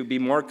to be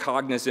more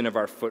cognizant of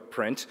our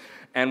footprint,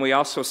 and we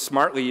also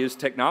smartly use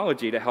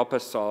technology to help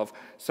us solve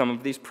some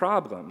of these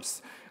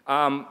problems.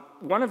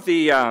 One of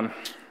the, I'm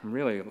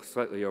really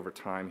slightly over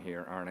time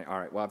here, aren't I? All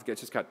right, well, I've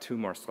just got 2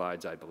 more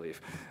slides, I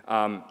believe.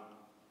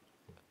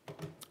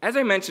 As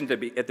I mentioned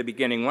at the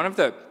beginning, one of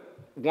the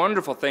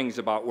wonderful things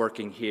about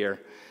working here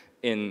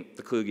in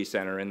the Kluge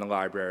Center, in the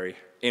library,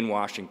 in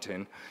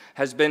Washington,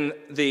 has been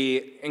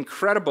the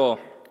incredible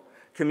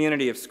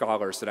community of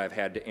scholars that I've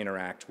had to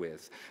interact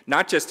with.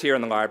 Not just here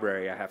in the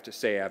library, I have to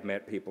say. I've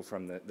met people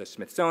from the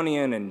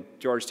Smithsonian and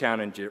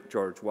Georgetown and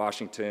George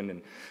Washington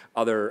and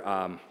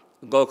other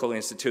local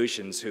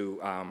institutions who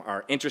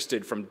are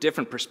interested from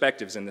different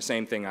perspectives in the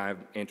same thing I'm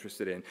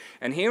interested in.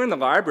 And here in the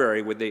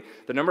library, with the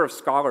number of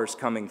scholars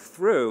coming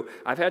through,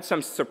 I've had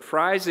some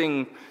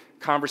surprising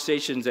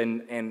conversations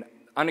and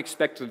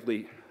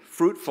unexpectedly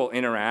fruitful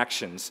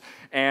interactions.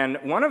 And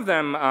one of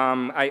them,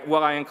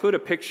 I include a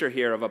picture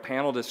here of a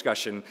panel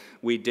discussion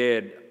we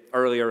did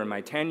earlier in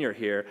my tenure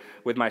here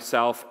with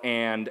myself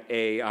and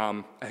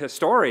a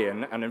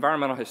historian, an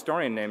environmental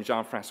historian named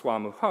Jean-Francois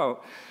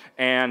Mouhot,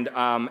 and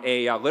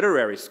a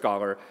literary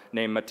scholar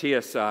named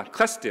Matthias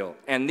Klestil.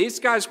 And these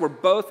guys were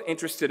both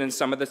interested in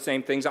some of the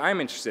same things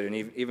I'm interested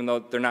in, even though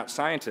they're not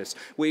scientists.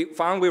 We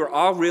found we were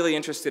all really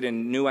interested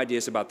in new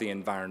ideas about the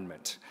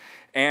environment.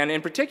 And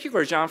in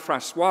particular,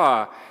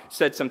 Jean-Francois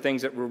said some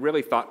things that were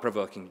really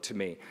thought-provoking to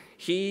me.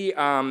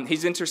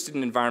 He's interested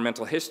in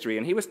environmental history,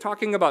 and he was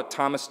talking about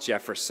Thomas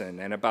Jefferson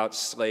and about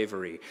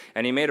slavery.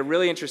 And he made a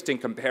really interesting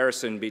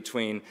comparison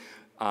between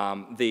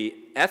the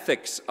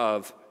ethics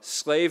of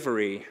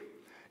slavery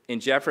in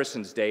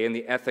Jefferson's day and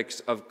the ethics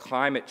of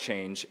climate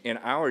change in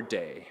our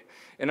day.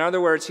 In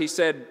other words, he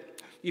said,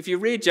 if you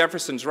read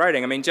Jefferson's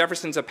writing, I mean,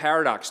 Jefferson's a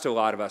paradox to a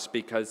lot of us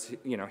because,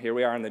 you know, here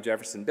we are in the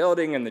Jefferson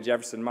Building and the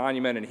Jefferson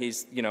Monument, and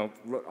he's, you know,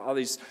 all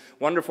these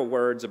wonderful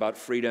words about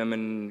freedom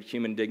and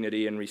human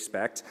dignity and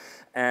respect.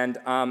 And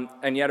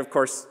yet, of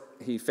course,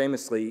 he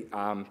famously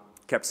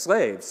kept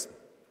slaves.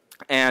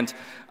 And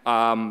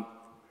how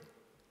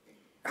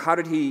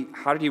did he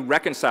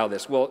reconcile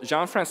this? Well,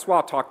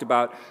 Jean-Francois talked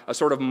about a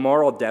sort of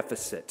moral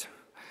deficit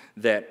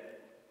that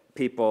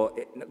people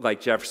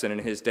like Jefferson in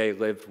his day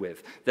lived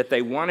with, that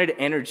they wanted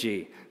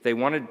energy, they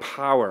wanted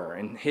power.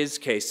 In his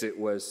case, it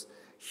was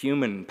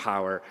human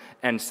power,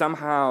 and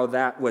somehow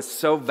that was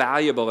so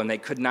valuable, and they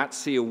could not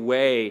see a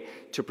way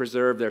to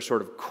preserve their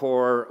sort of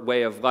core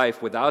way of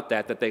life without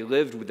that, that they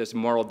lived with this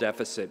moral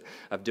deficit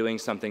of doing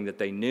something that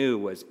they knew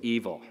was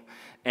evil.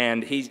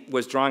 And he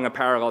was drawing a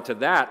parallel to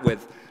that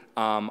with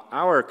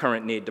our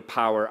current need to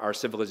power our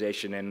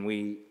civilization, and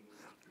we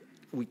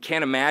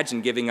can't imagine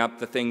giving up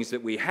the things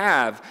that we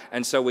have,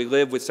 and so we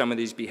live with some of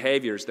these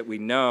behaviors that we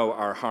know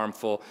are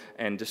harmful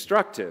and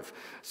destructive.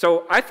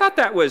 So I thought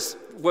that was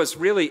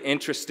really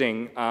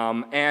interesting,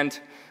 and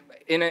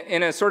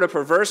in a sort of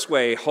perverse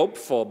way,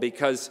 hopeful,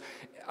 because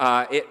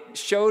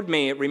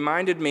it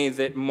reminded me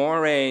that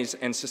mores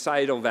and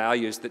societal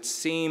values that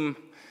seem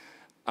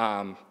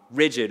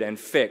rigid and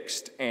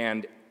fixed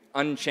and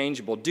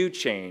unchangeable do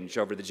change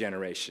over the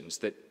generations,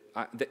 that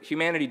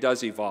humanity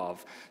does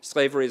evolve.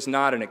 Slavery is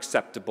not an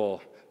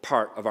acceptable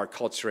part of our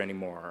culture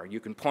anymore. You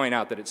can point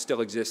out that it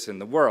still exists in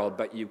the world,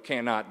 but you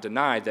cannot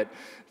deny that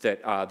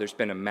there's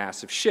been a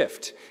massive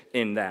shift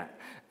in that.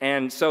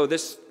 And so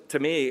this, to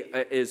me,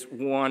 is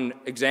one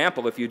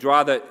example. If you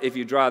draw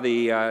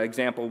the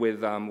example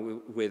with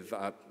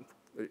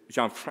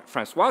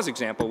Jean-Francois'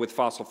 example with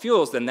fossil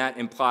fuels, then that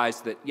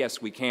implies that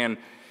yes, we can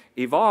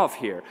evolve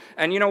here.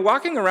 And you know,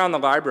 walking around the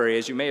library,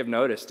 as you may have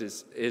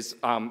noticed,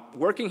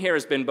 working here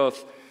has been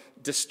both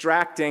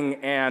distracting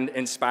and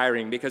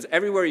inspiring, because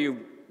everywhere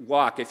you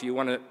walk, if you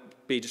want to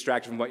be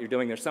distracted from what you're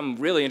doing, there's some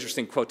really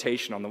interesting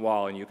quotation on the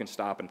wall, and you can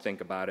stop and think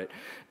about it.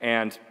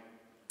 And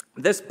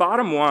this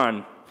bottom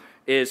one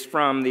is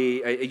from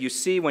you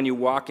see when you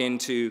walk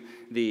into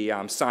the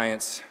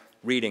science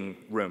reading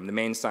room, the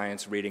main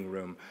science reading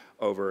room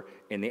over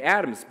in the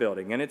Adams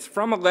building. And it's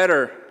from a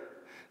letter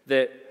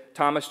that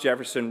Thomas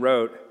Jefferson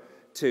wrote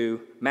to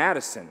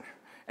Madison,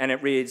 and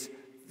it reads,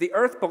 "The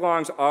earth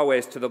belongs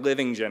always to the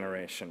living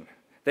generation.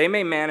 They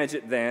may manage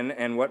it then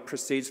and what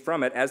proceeds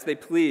from it as they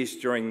please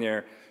during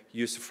their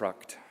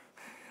usufruct.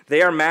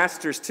 They are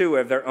masters, too,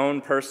 of their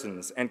own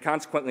persons, and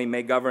consequently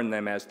may govern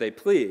them as they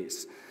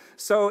please."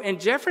 So in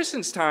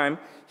Jefferson's time,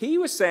 he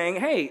was saying,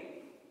 hey,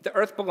 the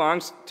earth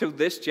belongs to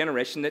this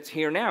generation that's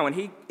here now, and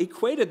he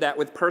equated that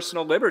with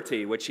personal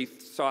liberty, which he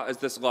saw as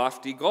this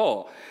lofty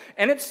goal.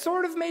 And it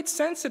sort of made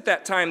sense at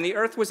that time. The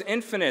earth was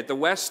infinite, the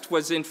West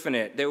was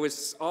infinite, there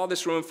was all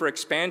this room for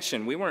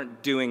expansion. We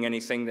weren't doing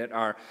anything that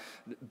are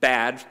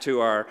bad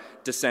to our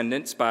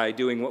descendants by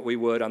doing what we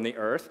would on the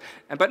earth.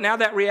 But now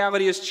that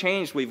reality has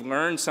changed. We've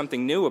learned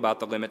something new about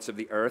the limits of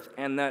the earth,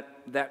 and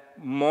that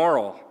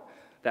moral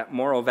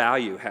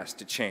value has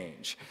to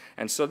change.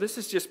 And so this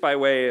is just by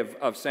way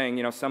of saying,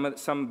 you know,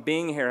 some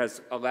being here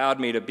has allowed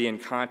me to be in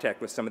contact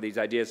with some of these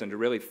ideas and to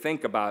really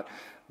think about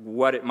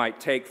what it might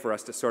take for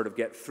us to sort of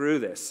get through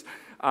this.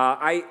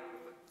 I've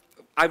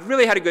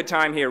really had a good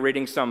time here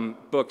reading some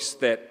books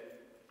that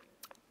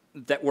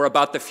were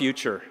about the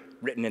future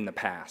written in the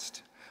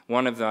past.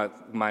 One of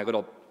my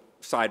little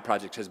side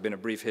projects has been a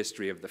brief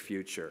history of the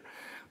future.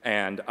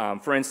 And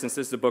for instance,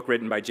 this is a book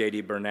written by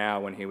J.D.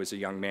 Bernal when he was a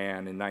young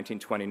man in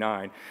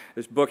 1929.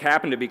 This book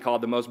happened to be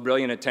called The Most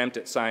Brilliant Attempt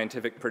at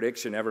Scientific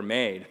Prediction Ever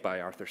Made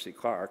by Arthur C.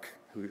 Clarke,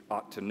 who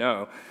ought to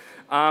know.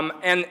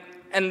 And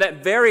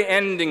that very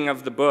ending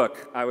of the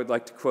book, I would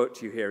like to quote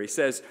to you here. He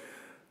says,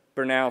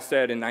 Bernal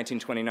said in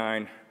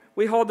 1929,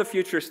 "We hold the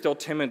future still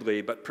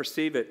timidly, but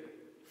perceive it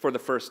for the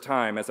first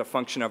time as a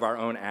function of our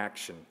own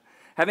action.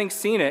 Having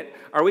seen it,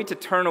 are we to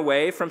turn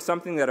away from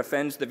something that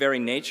offends the very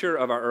nature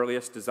of our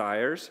earliest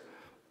desires?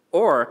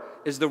 Or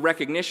is the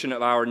recognition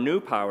of our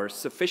new powers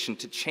sufficient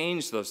to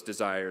change those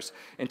desires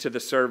into the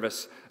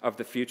service of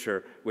the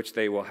future which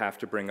they will have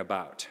to bring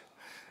about?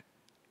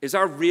 Is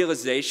our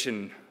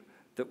realization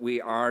that we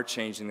are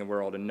changing the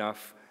world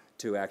enough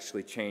to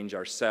actually change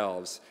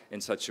ourselves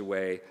in such a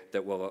way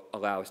that will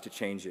allow us to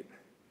change it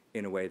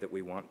in a way that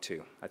we want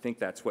to?" I think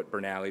that's what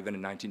Bernal, even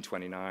in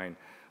 1929,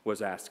 was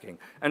asking.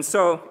 And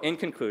so, in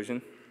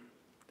conclusion,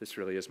 this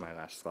really is my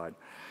last slide.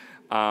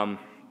 I'm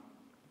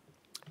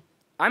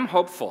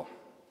hopeful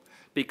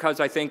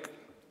because I think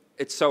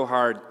it's so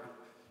hard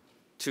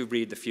to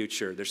read the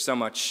future. There's so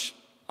much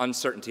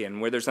uncertainty, and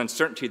where there's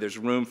uncertainty, there's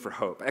room for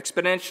hope.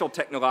 Exponential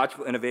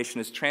technological innovation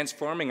is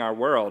transforming our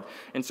world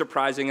in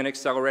surprising and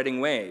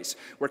accelerating ways.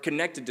 We're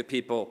connected to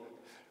people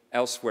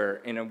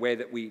elsewhere in a way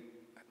that we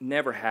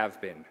never have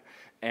been.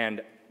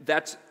 And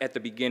that's at the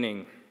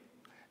beginning,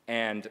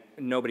 and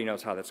nobody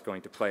knows how that's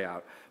going to play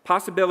out.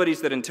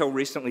 Possibilities that until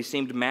recently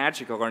seemed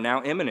magical are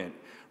now imminent,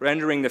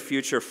 rendering the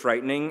future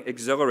frightening,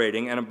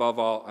 exhilarating, and above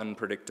all,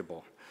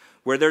 unpredictable.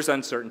 Where there's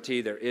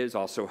uncertainty, there is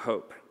also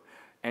hope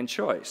and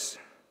choice,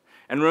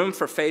 and room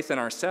for faith in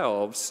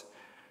ourselves.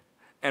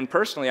 And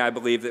personally, I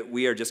believe that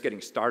we are just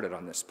getting started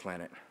on this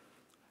planet.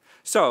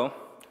 So,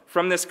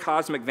 from this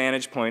cosmic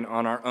vantage point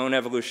on our own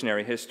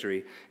evolutionary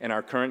history and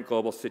our current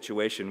global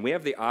situation, we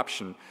have the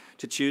option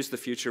to choose the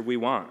future we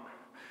want.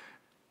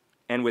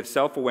 And with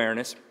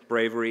self-awareness,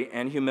 bravery,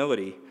 and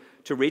humility,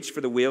 to reach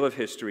for the wheel of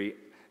history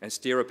and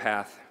steer a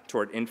path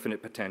toward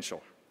infinite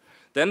potential.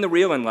 Then the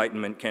real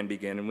enlightenment can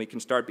begin, and we can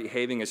start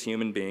behaving as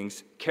human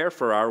beings, care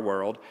for our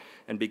world,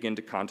 and begin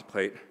to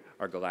contemplate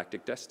our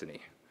galactic destiny.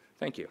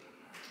 Thank you.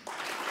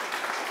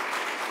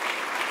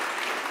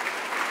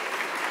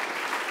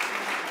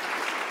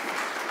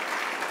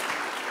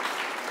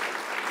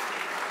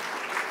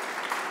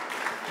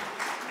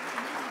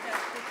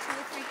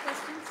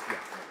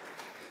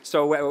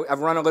 So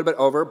I've run a little bit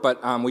over,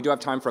 but we do have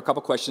time for a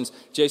couple questions.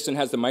 Jason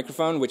has the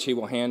microphone, which he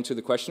will hand to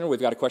the questioner. We've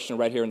got a questioner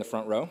right here in the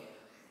front row.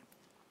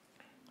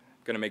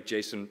 Going to make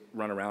Jason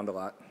run around a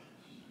lot.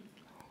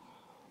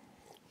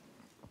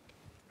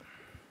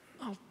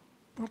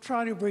 I'll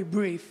try to be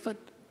brief, but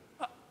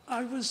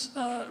I was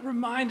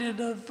reminded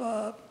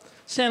of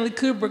Stanley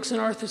Kubrick's and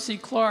Arthur C.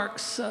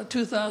 Clarke's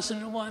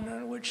 2001,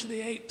 in which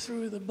the ape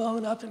threw the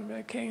bone up and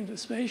became the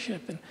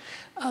spaceship, and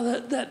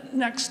that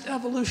next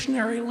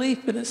evolutionary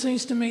leap. And it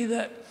seems to me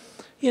that,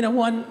 you know,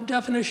 one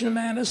definition of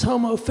man is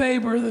Homo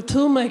faber, the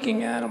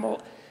tool-making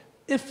animal.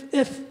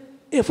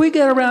 If we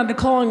get around to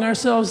calling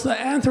ourselves the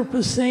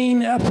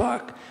Anthropocene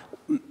epoch,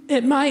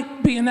 it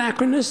might be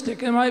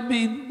anachronistic. It might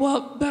be,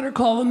 well, better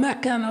called the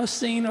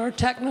Mechanocene or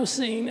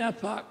Technocene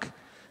epoch.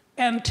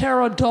 And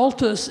Terra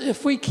Adultus,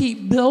 if we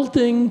keep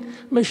building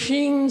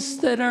machines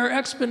that are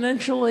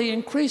exponentially,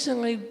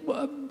 increasingly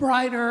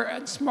brighter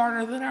and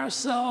smarter than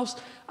ourselves,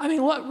 I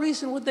mean, what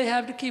reason would they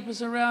have to keep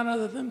us around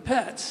other than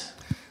pets?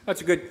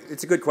 It's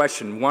a good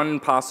question. One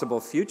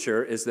possible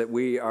future is that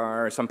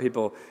some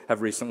people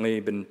have recently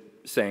been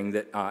saying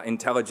that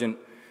intelligent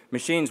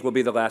machines will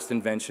be the last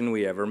invention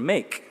we ever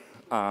make.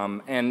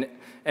 And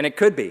it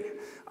could be.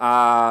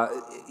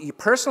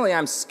 Personally,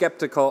 I'm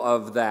skeptical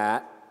of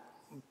that.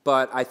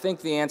 But I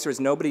think the answer is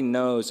nobody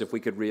knows if we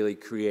could really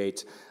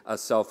create a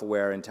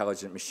self-aware,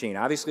 intelligent machine.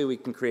 Obviously, we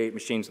can create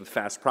machines with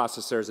fast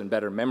processors and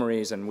better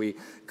memories, and we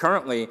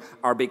currently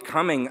are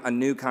becoming a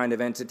new kind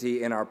of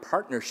entity in our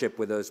partnership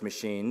with those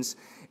machines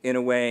in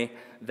a way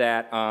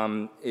that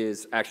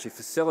is actually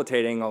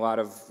facilitating a lot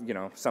of,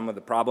 some of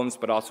the problems,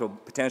 but also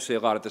potentially a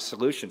lot of the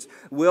solutions.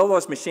 Will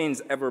those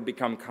machines ever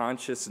become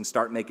conscious and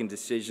start making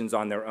decisions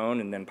on their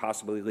own and then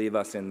possibly leave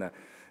us in the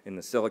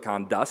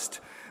silicon dust?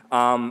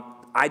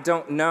 I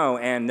don't know,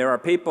 and there are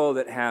people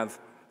that have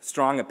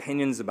strong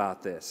opinions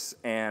about this,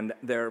 and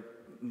they're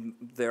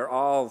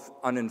all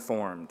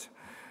uninformed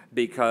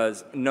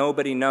because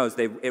nobody knows.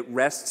 It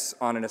rests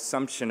on an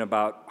assumption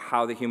about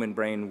how the human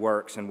brain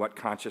works and what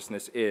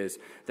consciousness is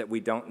that we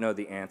don't know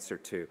the answer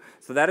to.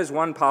 So that is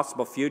one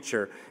possible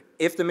future.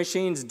 If the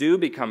machines do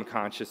become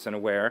conscious and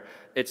aware,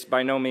 it's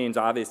by no means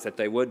obvious that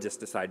they would just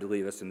decide to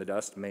leave us in the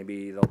dust.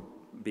 Maybe they'll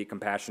be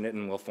compassionate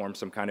and we'll form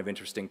some kind of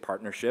interesting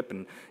partnership.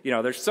 And,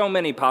 there's so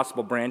many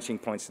possible branching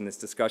points in this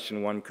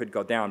discussion one could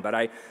go down. But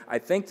I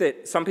think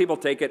that some people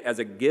take it as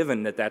a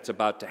given that that's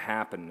about to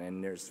happen.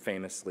 And there's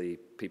famously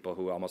people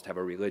who almost have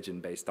a religion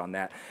based on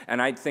that.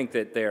 And I think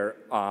that that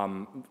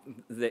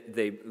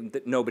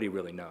nobody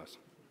really knows.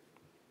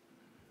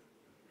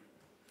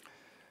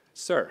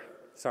 Sir.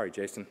 Sorry,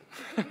 Jason.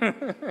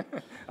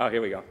 Oh,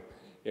 here we go.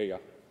 Here you go.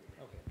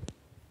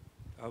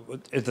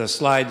 The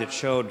slide that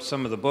showed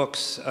some of the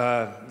books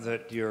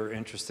that you're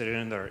interested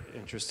in, that are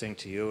interesting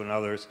to you and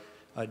others,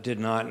 did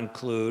not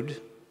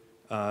include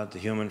The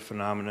Human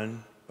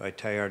Phenomenon by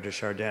Teilhard de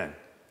Chardin.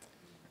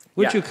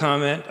 Would you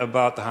comment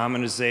about the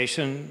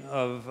hominization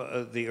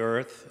of the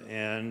Earth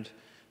and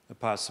the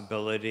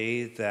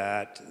possibility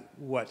that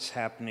what's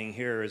happening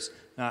here is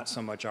not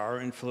so much our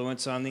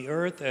influence on the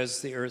Earth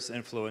as the Earth's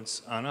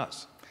influence on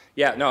us?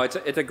 Yeah, no, it's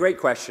a great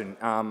question.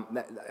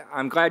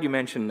 I'm glad you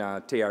mentioned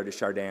Teilhard de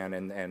Chardin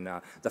and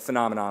The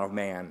Phenomenon of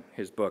Man,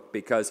 his book,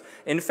 because,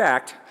 in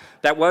fact,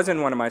 that was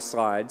in one of my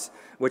slides,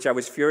 which I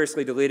was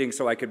furiously deleting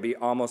so I could be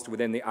almost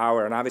within the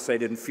hour, and obviously I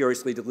didn't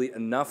furiously delete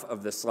enough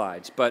of the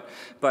slides. But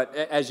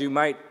as you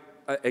might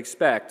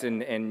expect,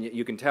 and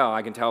you can tell,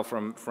 I can tell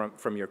from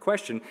your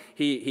question,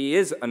 he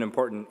is an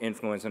important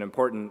influence, an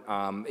important,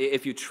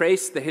 if you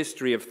trace the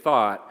history of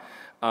thought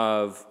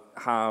of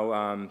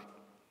how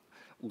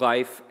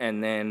life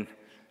and then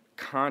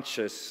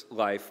conscious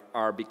life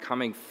are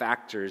becoming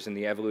factors in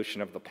the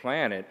evolution of the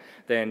planet,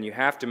 then you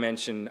have to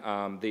mention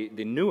the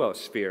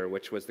noosphere,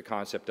 which was the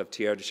concept of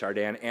Teilhard de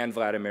Chardin and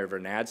Vladimir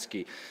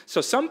Vernadsky.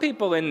 So some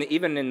people,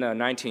 even in the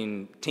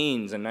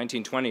 19-teens and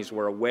 1920s,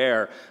 were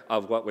aware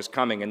of what was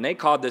coming, and they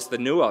called this the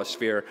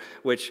noosphere,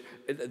 which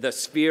the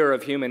sphere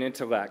of human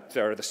intellect,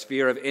 or the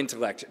sphere of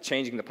intellect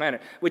changing the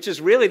planet, which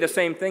is really the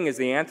same thing as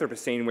the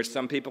Anthropocene, which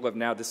some people have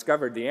now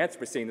discovered the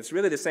Anthropocene. It's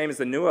really the same as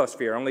the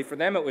noosphere, only for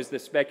them it was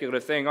this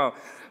speculative thing, oh,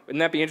 wouldn't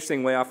that be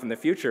interesting way off in the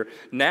future?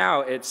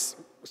 Now it's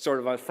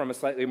sort of from a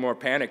slightly more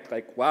panicked,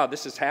 like, wow,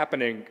 this is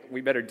happening,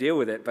 we better deal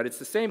with it. But it's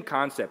the same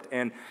concept.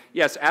 And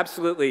yes,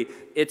 absolutely,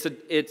 it's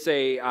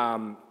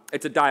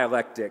a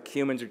dialectic.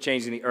 Humans are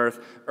changing the Earth,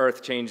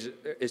 Earth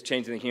is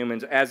changing the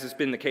humans, as has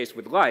been the case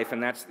with life,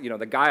 and that's,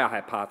 the Gaia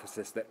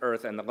hypothesis, that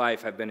Earth and the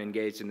life have been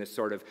engaged in this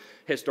sort of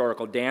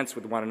historical dance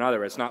with one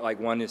another. It's not like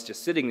one is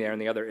just sitting there and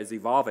the other is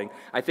evolving.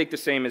 I think the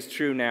same is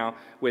true now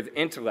with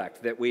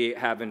intellect, that we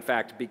have in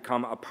fact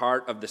become a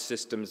part of the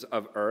systems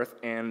of Earth,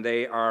 and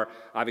they are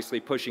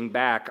obviously pushing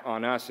back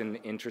on us in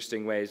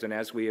interesting ways, and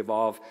as we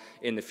evolve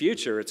in the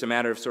future, it's a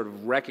matter of sort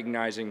of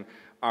recognizing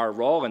our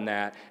role in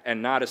that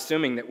and not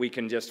assuming that we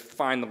can just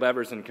find the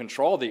levers and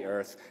control the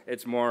Earth.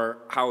 It's more,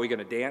 how are we going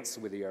to dance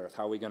with the Earth?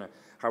 How are we going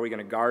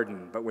to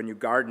garden? But when you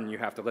garden, you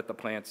have to let the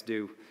plants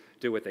do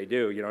what they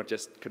do. You don't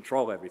just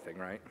control everything,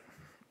 right?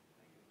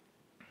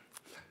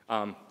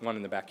 One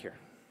in the back here.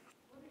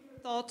 What are your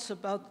thoughts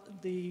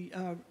about the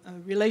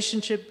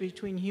relationship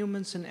between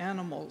humans and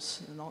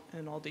animals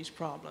and all these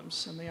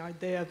problems? I mean, are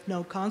they of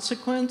no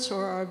consequence,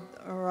 or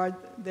are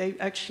they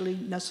actually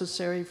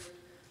necessary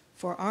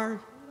for our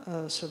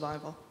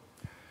survival?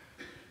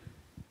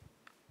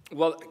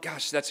 Well,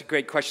 gosh, that's a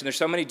great question. There's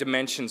so many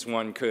dimensions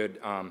one could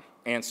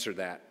answer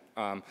that.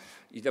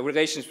 The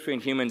relations between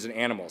humans and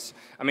animals.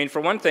 I mean,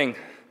 for one thing,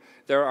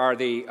 there are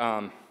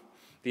the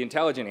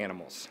intelligent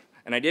animals.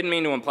 And I didn't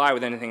mean to imply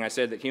with anything I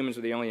said that humans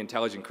are the only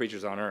intelligent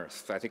creatures on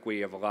Earth. I think we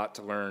have a lot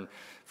to learn,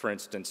 for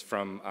instance,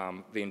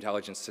 from the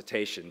intelligent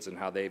cetaceans and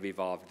how they've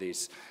evolved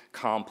these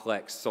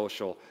complex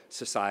social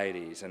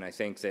societies. And I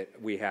think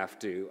that we have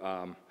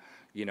to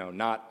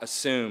not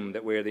assume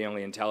that we're the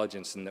only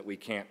intelligence and that we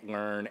can't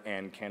learn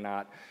and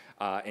cannot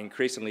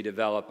increasingly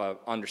develop an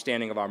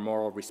understanding of our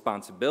moral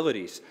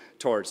responsibilities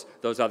towards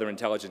those other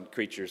intelligent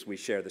creatures we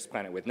share this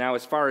planet with. Now,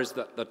 as far as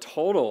the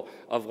total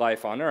of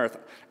life on Earth,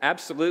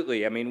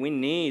 absolutely. I mean, we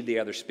need the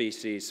other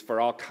species for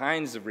all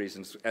kinds of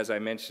reasons. As I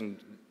mentioned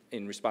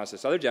in response to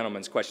this other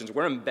gentleman's questions,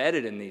 we're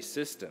embedded in these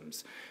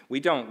systems. We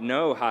don't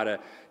know how to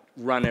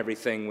run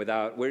everything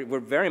without, we're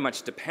very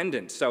much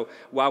dependent. So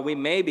while we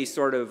may be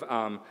sort of,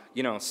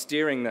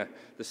 steering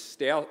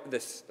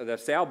the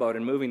sailboat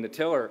and moving the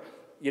tiller,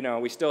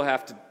 we still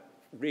have to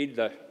read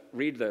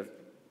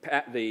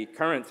the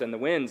currents and the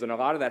winds, and a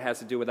lot of that has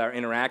to do with our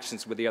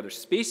interactions with the other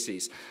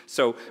species.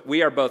 So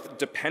we are both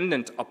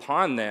dependent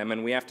upon them,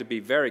 and we have to be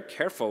very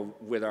careful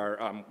with our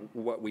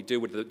what we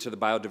do to the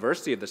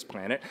biodiversity of this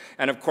planet.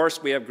 And of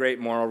course, we have great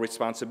moral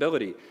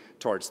responsibility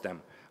towards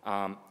them.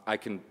 I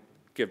can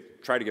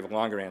try to give a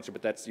longer answer,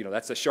 but that's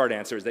the short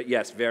answer, is that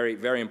yes, very,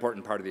 very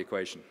important part of the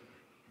equation.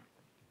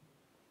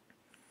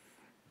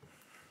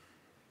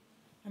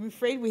 I'm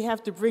afraid we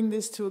have to bring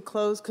this to a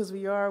close because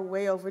we are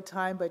way over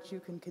time, but you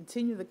can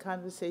continue the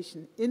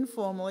conversation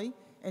informally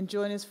and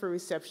join us for a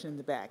reception in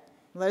the back.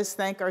 Let us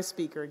thank our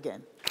speaker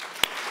again.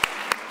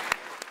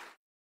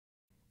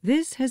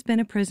 This has been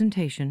a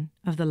presentation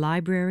of the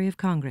Library of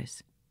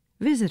Congress.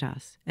 Visit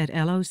us at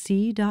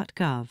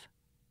loc.gov.